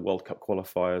then the World Cup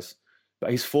qualifiers,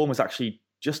 but his form has actually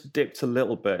just dipped a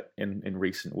little bit in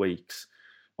recent weeks.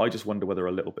 I just wonder whether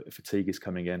a little bit of fatigue is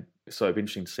coming in. So it'd be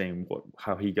interesting to see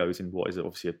how he goes in what is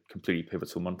obviously a completely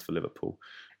pivotal month for Liverpool.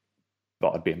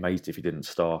 But I'd be amazed if he didn't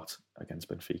start against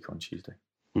Benfica on Tuesday.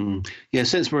 Yeah,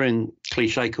 since we're in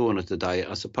cliche corner today,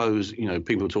 I suppose,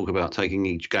 people talk about taking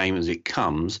each game as it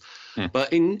comes.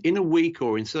 But in a week,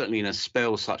 or certainly in a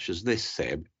spell such as this,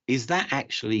 Seb, is that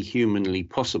actually humanly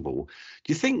possible?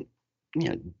 Do you think,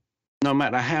 no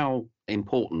matter how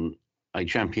important a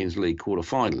Champions League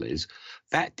quarter-final is,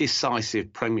 that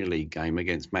decisive Premier League game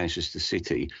against Manchester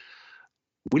City,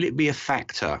 will it be a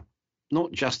factor,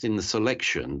 not just in the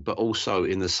selection, but also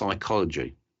in the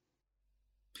psychology?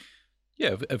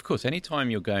 Yeah, of course.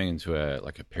 Anytime you're going into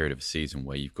a period of a season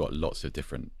where you've got lots of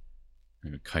different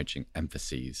coaching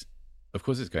emphases, of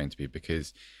course it's going to be,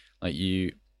 because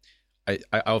I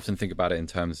often think about it in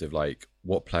terms of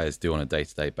what players do on a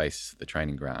day-to-day basis at the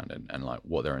training ground, and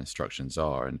what their instructions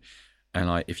are, and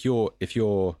if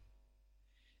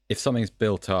something's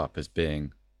built up as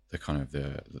being the kind of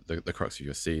the crux of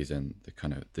your season, the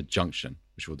kind of the junction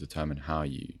which will determine how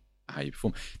you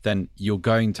perform, then you're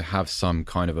going to have some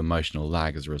kind of emotional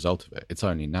lag as a result of it. It's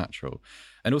only natural.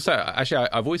 And also, actually,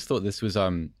 I've always thought this was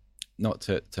not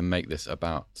to make this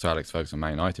about Sir Alex Ferguson and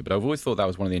Man United, but I've always thought that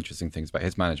was one of the interesting things about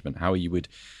his management, how you would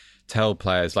tell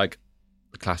players, like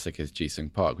the classic is Ji-Sung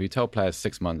Park, where you tell players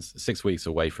 6 weeks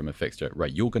away from a fixture,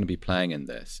 right, you're going to be playing in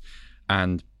this.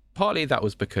 And partly that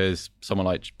was because someone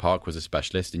like Park was a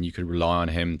specialist and you could rely on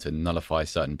him to nullify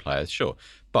certain players, sure.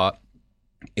 But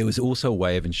it was also a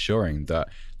way of ensuring that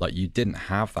like you didn't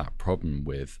have that problem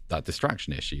with that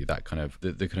distraction issue, that kind of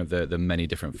the many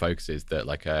different focuses that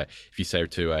like if you say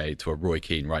to a Roy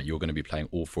Keane, right, you're going to be playing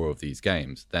all 4 of these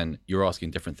games, then you're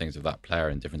asking different things of that player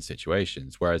in different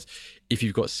situations. Whereas if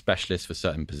you've got specialists for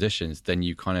certain positions, then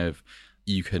you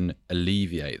can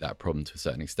alleviate that problem to a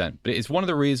certain extent. But it's one of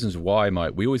the reasons why,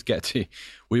 Mike, we always get to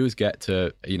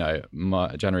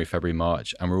January, February,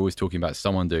 March, and we're always talking about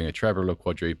someone doing a treble or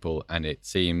quadruple, and it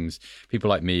seems people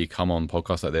like me come on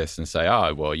podcasts like this and say,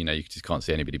 well, you just can't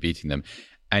see anybody beating them.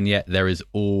 And yet there is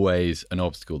always an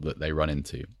obstacle that they run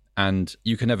into. And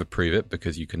you can never prove it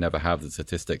because you can never have the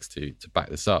statistics to back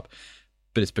this up.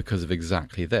 But it's because of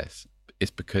exactly this. It's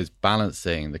because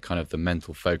balancing the kind of the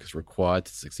mental focus required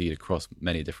to succeed across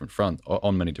many different fronts, or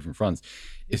on many different fronts,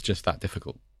 is just that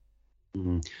difficult.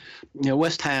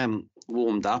 West Ham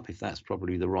warmed up, if that's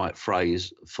probably the right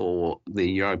phrase, for the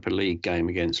Europa League game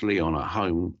against Lyon at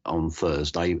home on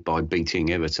Thursday by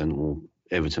beating Everton, or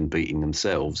Everton beating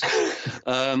themselves.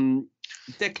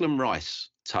 Declan Rice,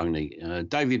 Tony.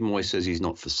 David Moyes says he's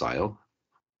not for sale,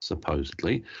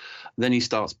 supposedly. Then he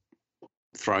starts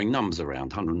throwing numbers around,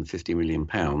 £150 million.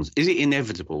 Is it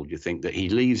inevitable, do you think, that he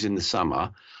leaves in the summer,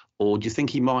 or do you think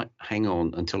he might hang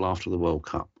on until after the World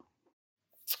Cup?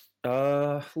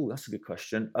 That's a good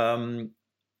question.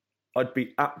 I'd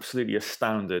be absolutely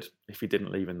astounded if he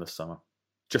didn't leave in the summer,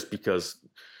 just because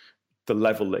the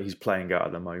level that he's playing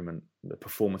at the moment, the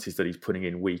performances that he's putting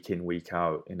in, week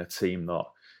out, in a team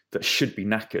that should be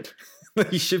knackered.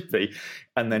 They should be,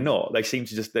 and they're not. They seem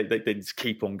to just they just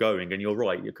keep on going. And you're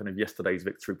right. Your kind of yesterday's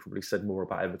victory probably said more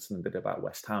about Everton than did about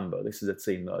West Ham. But this is a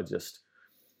team that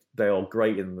they are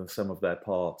great in the sum of their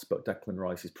parts. But Declan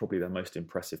Rice is probably their most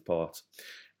impressive part.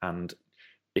 And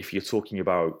if you're talking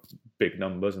about big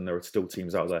numbers, and there are still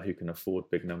teams out there who can afford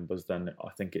big numbers, then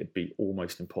I think it'd be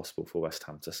almost impossible for West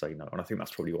Ham to say no. And I think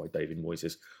that's probably why David Moyes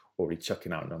is already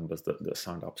chucking out numbers that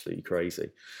sound absolutely crazy.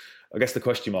 I guess the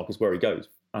question mark is where he goes.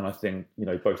 And I think,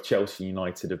 both Chelsea and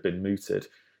United have been mooted.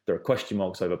 There are question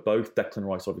marks over both. Declan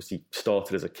Rice obviously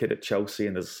started as a kid at Chelsea,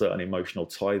 and there's a certain emotional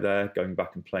tie there, going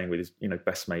back and playing with his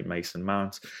best mate Mason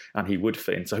Mount, and he would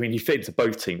fit into. He fit into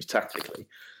both teams tactically.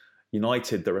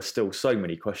 United, there are still so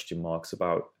many question marks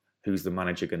about who's the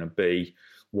manager going to be,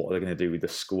 what are they going to do with the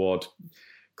squad,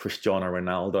 Cristiano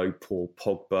Ronaldo, Paul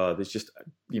Pogba, there's just,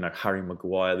 Harry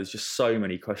Maguire, there's just so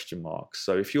many question marks.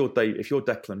 So if you're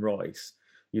Declan Rice,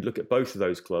 you'd look at both of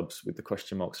those clubs with the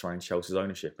question marks surrounding Chelsea's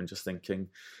ownership and just thinking,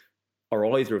 are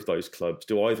either of those clubs,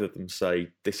 do either of them say,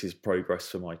 this is progress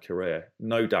for my career?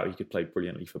 No doubt he could play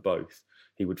brilliantly for both.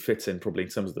 He would fit in probably in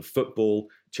terms of the football.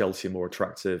 Chelsea are more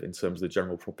attractive in terms of the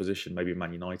general proposition. Maybe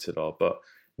Man United are, but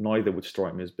neither would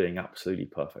strike me as being absolutely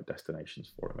perfect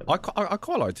destinations for him. I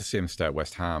quite like to see him stay at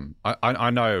West Ham.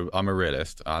 I know I'm a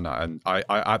realist, and I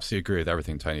absolutely agree with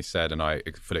everything Tony said, and I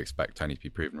fully expect Tony to be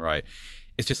proven right.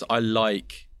 It's just I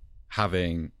like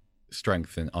having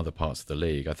strength in other parts of the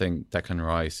league. I think Declan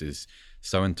Rice is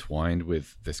so entwined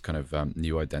with this kind of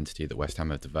new identity that West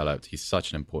Ham have developed. He's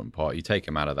such an important part. You take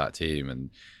him out of that team and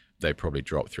they probably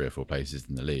drop 3 or 4 places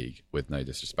in the league, with no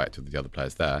disrespect to the other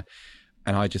players there.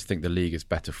 And I just think the league is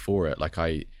better for it. Like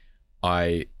I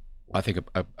think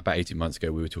about 18 months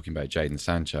ago, we were talking about Jadon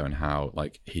Sancho and how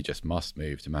he just must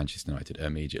move to Manchester United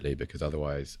immediately, because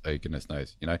otherwise, oh goodness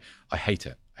knows, I hate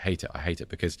it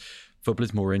because football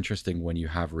is more interesting when you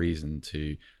have reason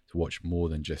to watch more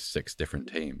than just 6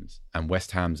 different teams. And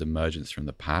West Ham's emergence from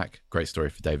the pack, great story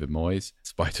for David Moyes, in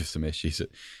spite of some issues at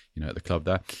the club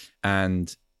there.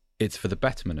 And it's for the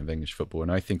betterment of English football.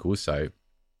 And I think also,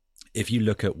 if you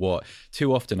look at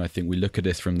too often I think we look at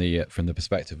this from the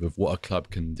perspective of what a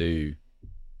club can do,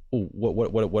 or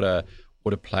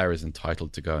what a player is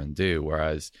entitled to go and do,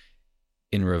 whereas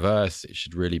in reverse, it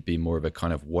should really be more of a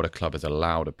kind of what a club has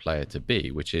allowed a player to be,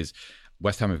 which is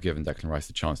West Ham have given Declan Rice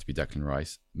the chance to be Declan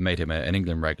Rice, made him an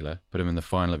England regular, put him in the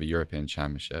final of a European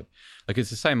Championship. It's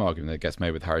the same argument that gets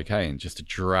made with Harry Kane, just to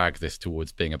drag this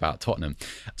towards being about Tottenham,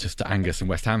 just to anger some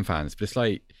West Ham fans. But it's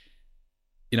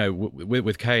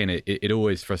with Kane, it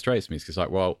always frustrates me. It's because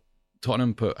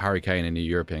Tottenham put Harry Kane in the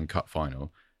European Cup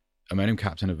final and made him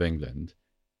captain of England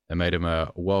and made him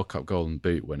a World Cup Golden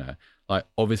Boot winner.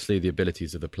 Obviously the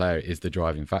abilities of the player is the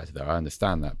driving factor there. I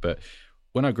understand that. But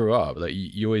when I grew up,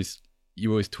 you always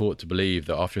taught to believe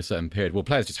that after a certain period,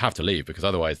 players just have to leave because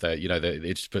otherwise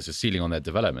it just puts a ceiling on their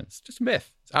development. It's just a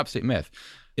myth. It's an absolute myth.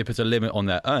 It puts a limit on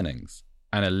their earnings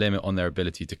and a limit on their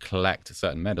ability to collect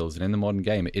certain medals. And in the modern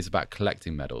game, it is about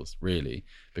collecting medals, really,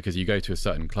 because you go to a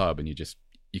certain club and it's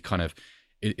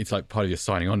like part of your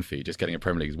signing on fee, just getting a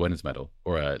Premier League winners medal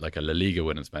or a La Liga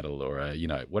winners medal or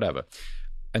whatever.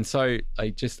 And so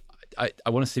I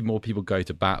want to see more people go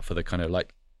to bat for the kind of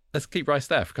like, let's keep Rice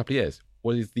there for a couple of years.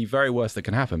 What is the very worst that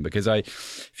can happen? Because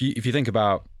if you think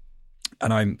about,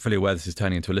 and I'm fully aware this is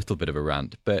turning into a little bit of a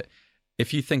rant, but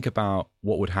if you think about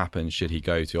what would happen should he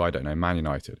go to, I don't know, Man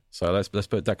United. So let's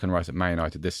put Declan Rice at Man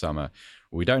United this summer.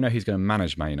 We don't know who's going to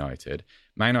manage Man United.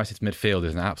 Man United's midfield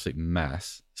is an absolute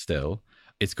mess still.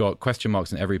 It's got question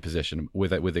marks in every position,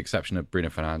 with the exception of Bruno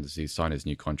Fernandes, who's signed his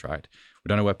new contract. We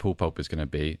don't know where Paul Pogba is going to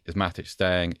be. Is Matic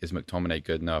staying? Is McTominay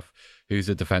good enough? Who's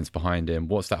the defence behind him?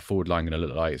 What's that forward line going to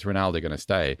look like? Is Ronaldo going to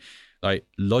stay? Like,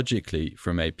 logically,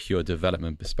 from a pure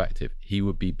development perspective, he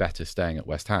would be better staying at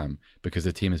West Ham because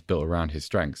the team is built around his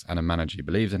strengths and a manager who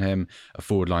believes in him, a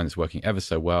forward line that's working ever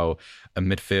so well, a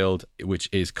midfield which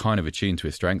is kind of attuned to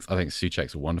his strengths. I think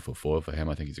Souček's a wonderful forward for him.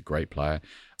 I think he's a great player.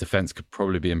 Defence could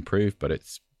probably be improved, but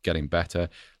it's getting better.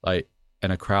 Like,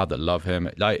 and a crowd that love him.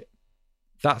 Like,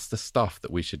 that's the stuff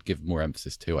that we should give more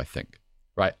emphasis to, I think.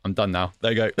 Right, I'm done now.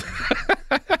 There you go.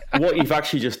 What you've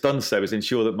actually just done, Seb, is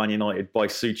ensure that Man United buy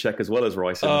Souček as well as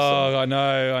Rice. Oh, I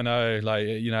know. Like,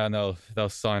 you know, and they'll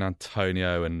sign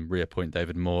Antonio and reappoint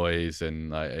David Moyes,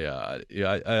 and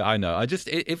like, I know. I just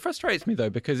it frustrates me though,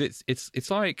 because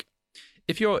it's like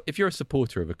if you're a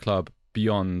supporter of a club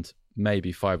beyond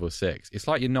maybe 5 or 6, it's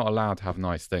like you're not allowed to have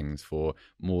nice things for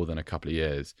more than a couple of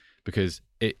years, because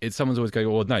someone's always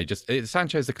going, well, no,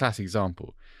 Sancho's the classic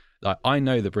example. Like, I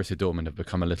know that Borussia Dortmund have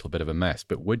become a little bit of a mess,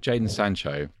 but would Jadon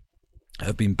Sancho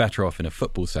have been better off in a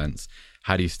football sense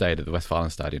had he stayed at the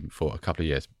Westfalenstadion for a couple of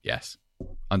years? Yes,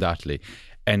 undoubtedly.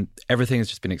 And everything has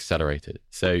just been accelerated.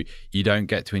 So you don't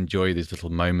get to enjoy these little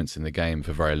moments in the game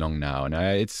for very long now. And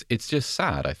it's just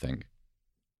sad, I think.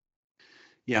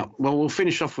 Yeah, well, we'll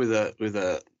finish off with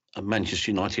a Manchester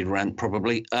United rant,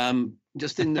 probably.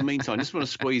 Just in the meantime, I just want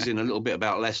to squeeze in a little bit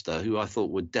about Leicester, who I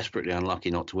thought were desperately unlucky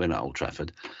not to win at Old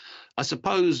Trafford. I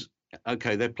suppose,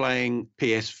 okay, they're playing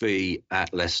PSV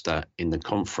at Leicester in the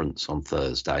conference on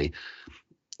Thursday.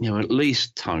 You know, at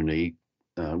least, Tony,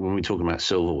 when we're talking about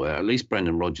silverware, at least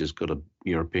Brendan Rodgers got a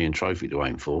European trophy to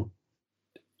aim for.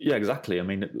 Yeah, exactly. I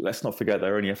mean, let's not forget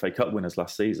they're only FA Cup winners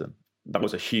last season. That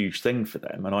was a huge thing for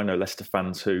them. And I know Leicester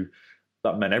fans who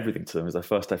that meant everything to them as their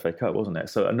first FA Cup, wasn't it?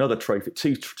 So another trophy,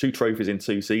 two trophies in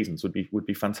 2 seasons would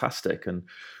be fantastic. And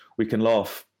we can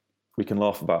laugh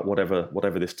about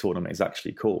whatever this tournament is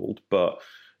actually called, but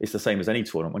it's the same as any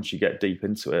tournament. Once you get deep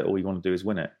into it, all you want to do is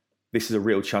win it. This is a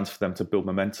real chance for them to build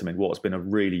momentum in what's been a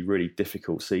really, really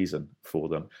difficult season for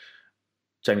them.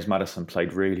 James Maddison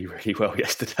played really, really well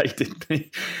yesterday, didn't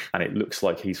he? And it looks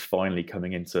like he's finally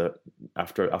coming into,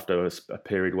 after a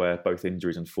period where both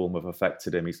injuries and form have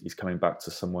affected him, he's coming back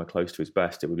to somewhere close to his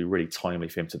best. It would be really timely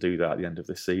for him to do that at the end of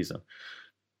this season.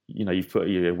 You know, you've put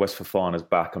Wes Fofana's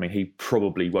back. I mean, he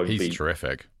probably won't be... He's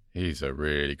terrific. He's a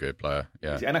really good player,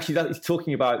 yeah. And actually, he's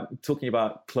talking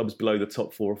about clubs below the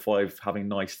top 4 or 5 having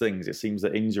nice things. It seems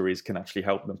that injuries can actually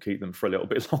help them keep them for a little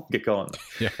bit longer, can't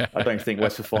they? Yeah. I don't think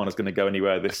Wes Fofana's going to go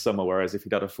anywhere this summer, whereas if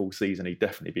he'd had a full season, he'd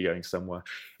definitely be going somewhere.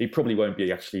 He probably won't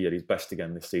be actually at his best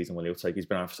again this season, he's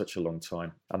been out for such a long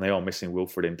time. And they are missing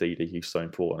Wilfred Ndidi, who's so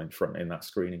important in front in that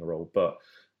screening role. But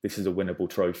this is a winnable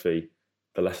trophy.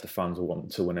 The Leicester fans will want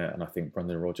to win it, and I think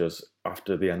Brendan Rodgers,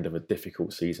 after the end of a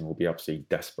difficult season, will be absolutely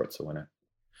desperate to win it.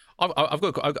 I've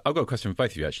got a question for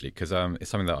both of you, actually, because it's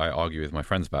something that I argue with my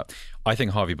friends about. I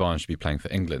think Harvey Barnes should be playing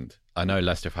for England. I know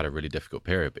Leicester have had a really difficult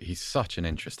period, but he's such an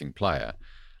interesting player.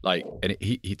 Like, and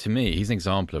he to me, he's an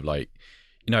example of, like,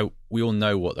 you know, we all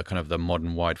know what the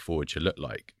modern wide forward should look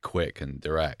like: quick and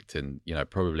direct, and, you know,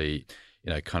 probably,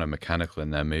 you know, kind of mechanical in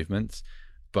their movements.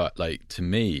 But, like, to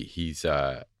me, he's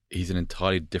an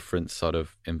entirely different sort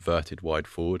of inverted wide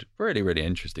forward. Really, really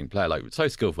interesting player. Like, so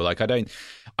skillful. Like, I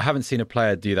haven't seen a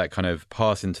player do that kind of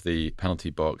pass into the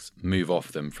penalty box, move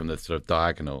off them from the sort of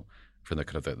diagonal, from the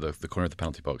kind of the corner of the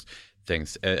penalty box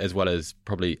things, as well as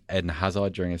probably Eden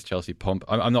Hazard during his Chelsea pomp.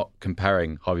 I'm not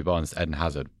comparing Harvey Barnes to Eden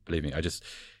Hazard, believe me.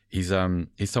 He's someone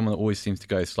that always seems to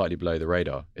go slightly below the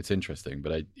radar. It's interesting,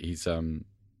 but he's a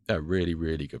really,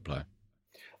 really good player.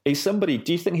 He's somebody,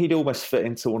 do you think he'd almost fit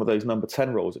into one of those number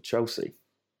 10 roles at Chelsea?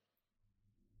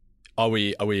 Are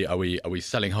we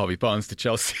selling Harvey Barnes to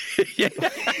Chelsea? Yeah.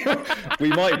 We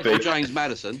might be. James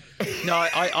Maddison. No,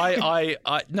 I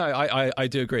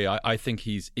do agree. I think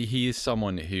he is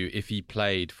someone who, if he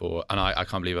played for, and I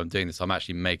can't believe I'm doing this, I'm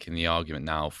actually making the argument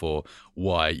now for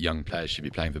why young players should be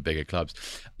playing for bigger clubs.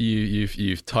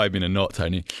 You've tied me in a knot,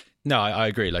 Tony. No, I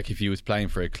agree. Like, if he was playing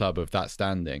for a club of that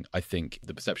standing, I think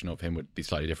the perception of him would be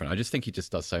slightly different. I just think he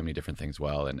just does so many different things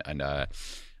well, and I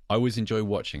always enjoy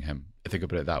watching him. I think I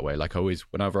put it that way. Like,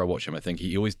 whenever I watch him, I think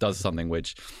he always does something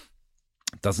which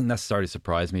doesn't necessarily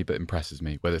surprise me, but impresses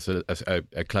me. Whether it's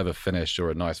a clever finish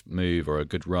or a nice move or a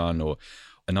good run or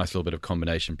a nice little bit of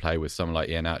combination play with someone like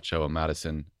Iheanacho or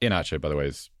Maddison. Iheanacho, by the way,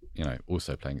 is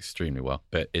also playing extremely well.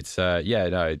 But it's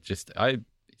it's a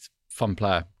fun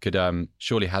player. Could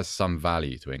surely has some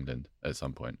value to England at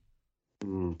some point.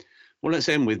 Well, let's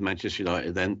end with Manchester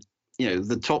United then.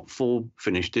 The top four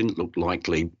finish didn't look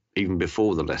likely even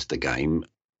before the Leicester game.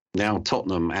 Now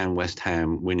Tottenham and West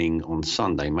Ham winning on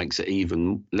Sunday makes it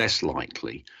even less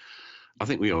likely. I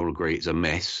think we all agree it's a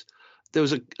mess. There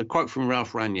was a quote from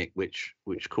Ralph Rangnick which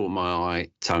caught my eye,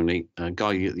 Tony, a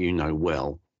guy you know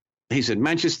well. He said,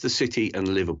 Manchester City and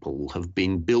Liverpool have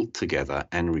been built together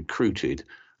and recruited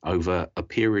over a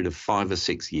period of 5 or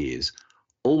 6 years,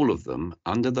 all of them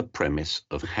under the premise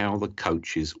of how the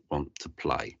coaches want to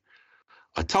play.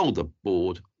 I told the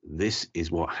board this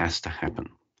is what has to happen.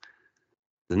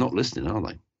 They're not listening, are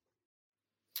they?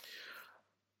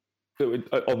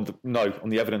 On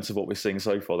the evidence of what we're seeing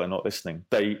so far, they're not listening.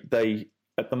 They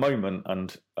at the moment,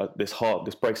 and this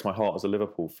breaks my heart as a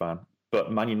Liverpool fan,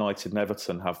 but Man United and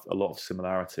Everton have a lot of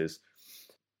similarities.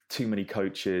 Too many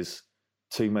coaches,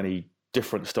 too many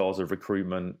different styles of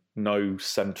recruitment, no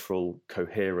central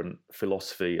coherent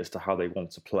philosophy as to how they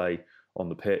want to play on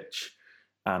the pitch,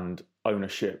 and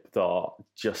ownership that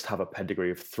just have a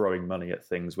pedigree of throwing money at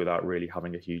things without really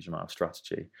having a huge amount of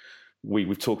strategy.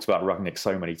 We've talked about Rangnick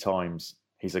so many times.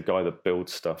 He's a guy that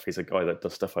builds stuff. He's a guy that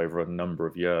does stuff over a number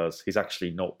of years. He's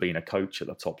actually not been a coach at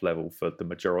the top level for the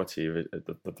majority of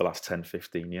the last 10,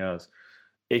 15 years.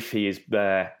 If he is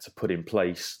there to put in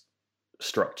place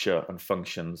structure and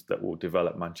functions that will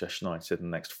develop Manchester United in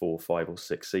the next 4, 5 or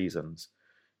 6 seasons,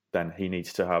 then he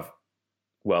needs to have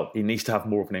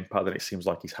more of an impact than it seems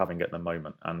like he's having at the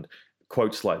moment. And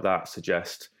quotes like that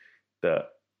suggest that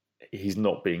he's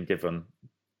not being given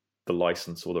the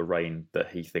license or the rein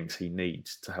that he thinks he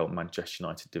needs to help Manchester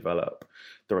United develop.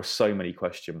 There are so many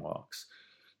question marks.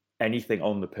 Anything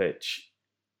on the pitch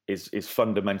is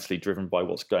fundamentally driven by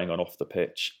what's going on off the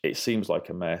pitch. It seems like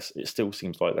a mess. It still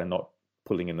seems like they're not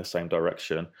pulling in the same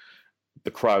direction.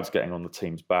 The crowd's getting on the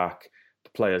team's back. The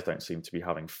players don't seem to be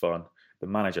having fun. The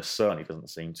manager certainly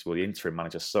doesn't seem to, or the interim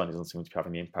manager certainly doesn't seem to be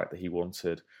having the impact that he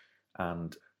wanted.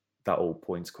 And that all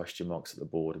points question marks at the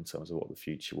board in terms of what the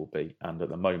future will be. And at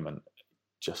the moment, it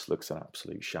just looks an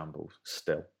absolute shambles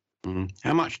still.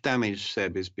 How much damage,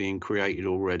 Seb, is being created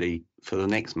already for the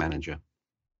next manager?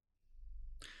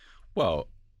 Well,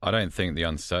 I don't think the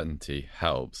uncertainty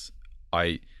helps.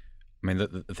 I mean,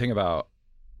 the thing about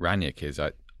Rangnick is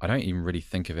I don't even really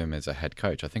think of him as a head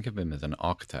coach. I think of him as an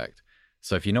architect.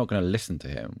 So if you're not going to listen to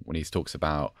him when he talks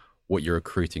about what your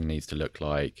recruiting needs to look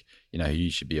like, who you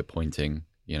should be appointing,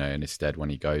 in his stead when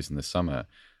he goes in the summer,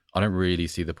 I don't really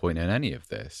see the point in any of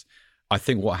this. I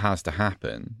think what has to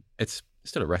happen, it's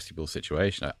still a restable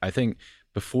situation. I think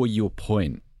before you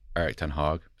appoint Erik ten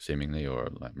Hag, seemingly, or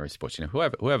like Mauricio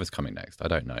Pochettino, whoever's coming next, I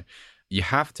don't know, you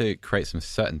have to create some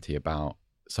certainty about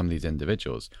some of these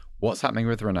individuals. What's happening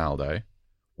with Ronaldo?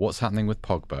 What's happening with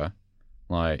Pogba?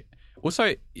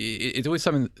 Also, it's always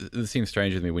something that seems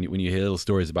strange with me when you hear little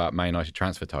stories about Man United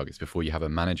transfer targets before you have a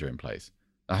manager in place.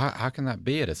 How can that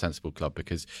be at a sensible club?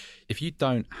 Because if you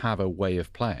don't have a way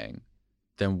of playing,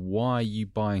 then why are you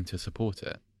buying to support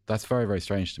it? That's very, very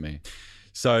strange to me.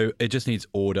 So it just needs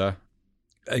order.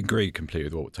 I agree completely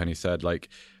with what Tony said.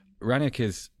 Rangnick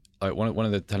is one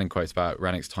of the telling quotes about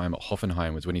Rangnick's time at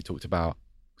Hoffenheim was when he talked about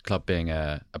the club being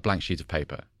a blank sheet of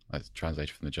paper. That's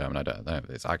translated from the German. I don't know if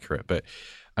it's accurate,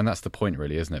 and that's the point,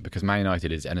 really, isn't it? Because Man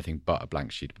United is anything but a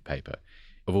blank sheet of paper.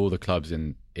 Of all the clubs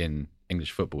in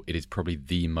English football, it is probably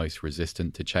the most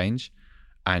resistant to change.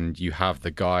 And you have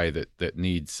the guy that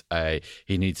needs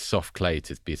soft clay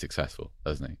to be successful,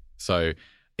 doesn't he? So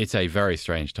it's a very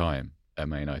strange time at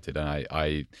Man United, and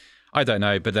I don't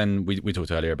know. But then we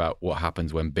talked earlier about what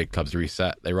happens when big clubs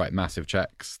reset. They write massive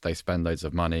checks, they spend loads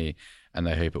of money, and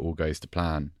they hope it all goes to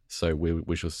plan. So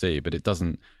we shall see. But it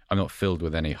doesn't. I'm not filled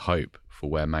with any hope for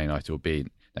where Man United will be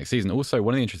next season. Also,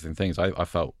 one of the interesting things I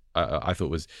thought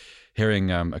was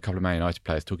hearing a couple of Man United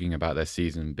players talking about their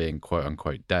season being quote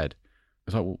unquote dead.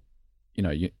 It's like, well,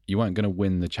 you weren't going to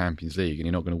win the Champions League, and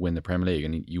you're not going to win the Premier League,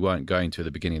 and you weren't going to at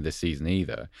the beginning of this season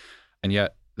either. And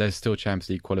yet there's still Champions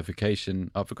League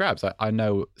qualification up for grabs. I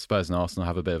know Spurs and Arsenal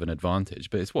have a bit of an advantage,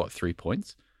 but it's 3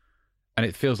 points? And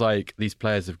it feels like these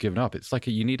players have given up. It's like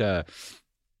you need a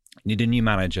new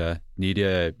manager, need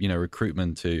a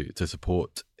recruitment to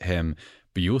support him,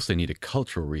 but you also need a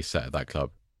cultural reset at that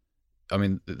club. I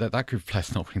mean, that group of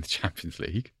players not winning the Champions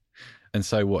League. And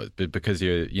so what? Because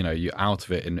you're out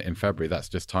of it in February, that's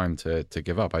just time to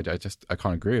give up. I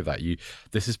can't agree with that.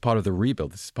 This is part of the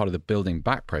rebuild. This is part of the building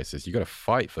back process. You got to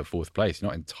fight for fourth place. You're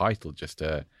not entitled just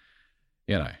to,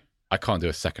 I can't do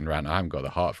a second round. I haven't got the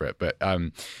heart for it. But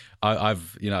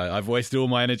I've wasted all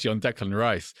my energy on Declan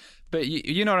Rice. But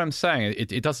you know what I'm saying?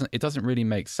 It doesn't really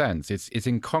make sense. It's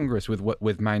incongruous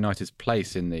with Man United's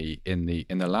place in the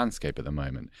landscape at the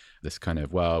moment. This kind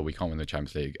of, well, we can't win the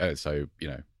Champions League, so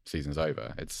season's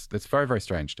over. It's very, very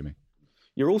strange to me.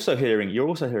 You're also hearing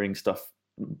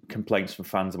complaints from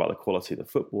fans about the quality of the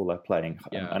football they're playing,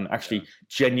 and actually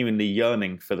genuinely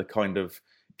yearning for the kind of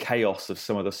chaos of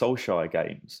some of the Solskjaer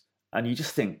games. And you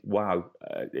just think, wow,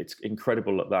 it's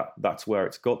incredible that's where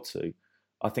it's got to.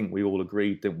 I think we all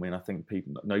agreed, didn't we? And I think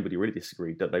nobody really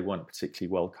disagreed that they weren't a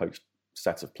particularly well coached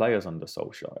set of players under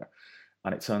Solskjaer.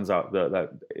 And it turns out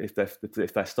that if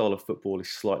their style of football is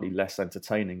slightly less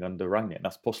entertaining under Rangnick,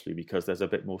 that's possibly because there's a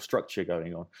bit more structure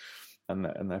going on,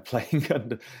 and they're playing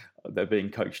under, they're being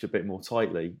coached a bit more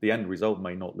tightly. The end result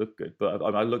may not look good, but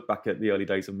I look back at the early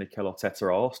days of Mikel Arteta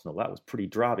at Arsenal. That was pretty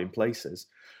drab in places,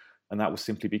 and that was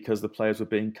simply because the players were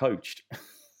being coached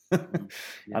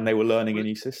and they were learning a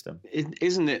new system.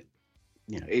 Isn't it?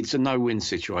 It's a no-win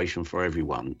situation for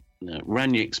everyone.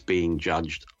 Rangnick's being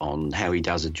judged on how he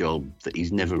does a job that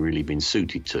he's never really been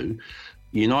suited to.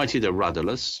 United are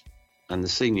rudderless, and the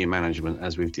senior management,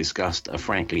 as we've discussed, are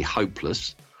frankly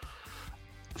hopeless.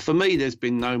 For me, there's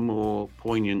been no more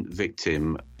poignant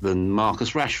victim than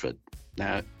Marcus Rashford.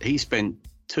 Now, he spent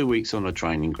 2 weeks on a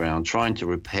training ground trying to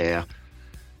repair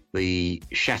the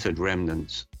shattered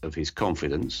remnants of his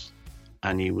confidence,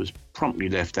 and he was promptly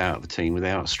left out of the team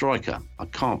without a striker. I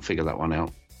can't figure that one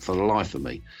out for the life of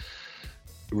me.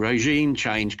 Regime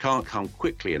change can't come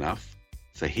quickly enough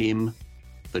for him,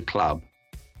 the club,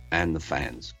 and the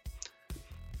fans.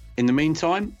 In the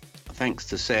meantime, thanks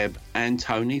to Seb and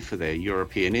Tony for their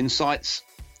European insights,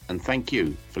 and thank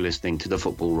you for listening to the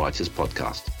Football Writers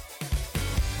Podcast.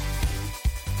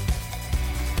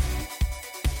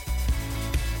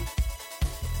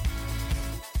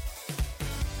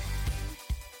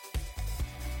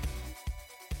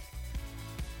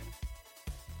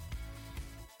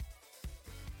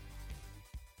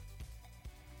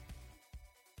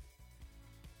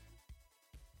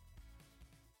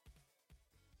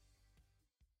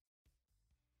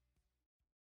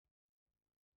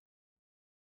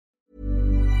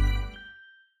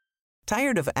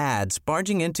 Tired of ads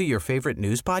barging into your favorite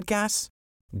news podcasts?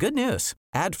 Good news.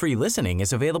 Ad-free listening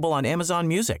is available on Amazon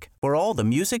Music for all the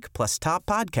music plus top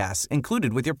podcasts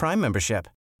included with your Prime membership.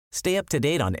 Stay up to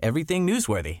date on everything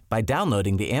newsworthy by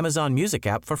downloading the Amazon Music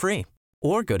app for free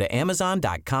or go to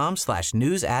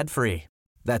amazon.com/news ad free.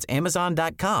 That's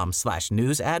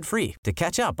amazon.com/news ad free to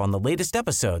catch up on the latest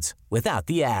episodes without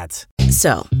the ads.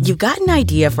 So, you've got an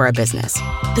idea for a business.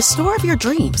 The store of your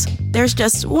dreams. There's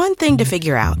just one thing to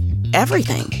figure out.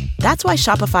 Everything. That's why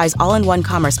Shopify's all-in-one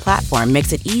commerce platform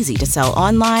makes it easy to sell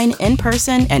online, in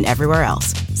person, and everywhere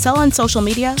else. Sell on social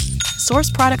media, source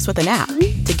products with an app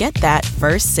to get that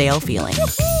first sale feeling.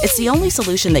 It's the only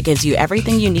solution that gives you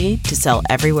everything you need to sell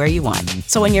everywhere you want.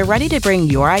 So when you're ready to bring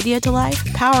your idea to life,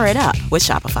 power it up with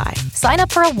Shopify. Sign up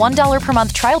for a $1 per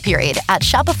month trial period at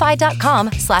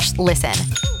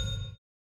shopify.com/listen.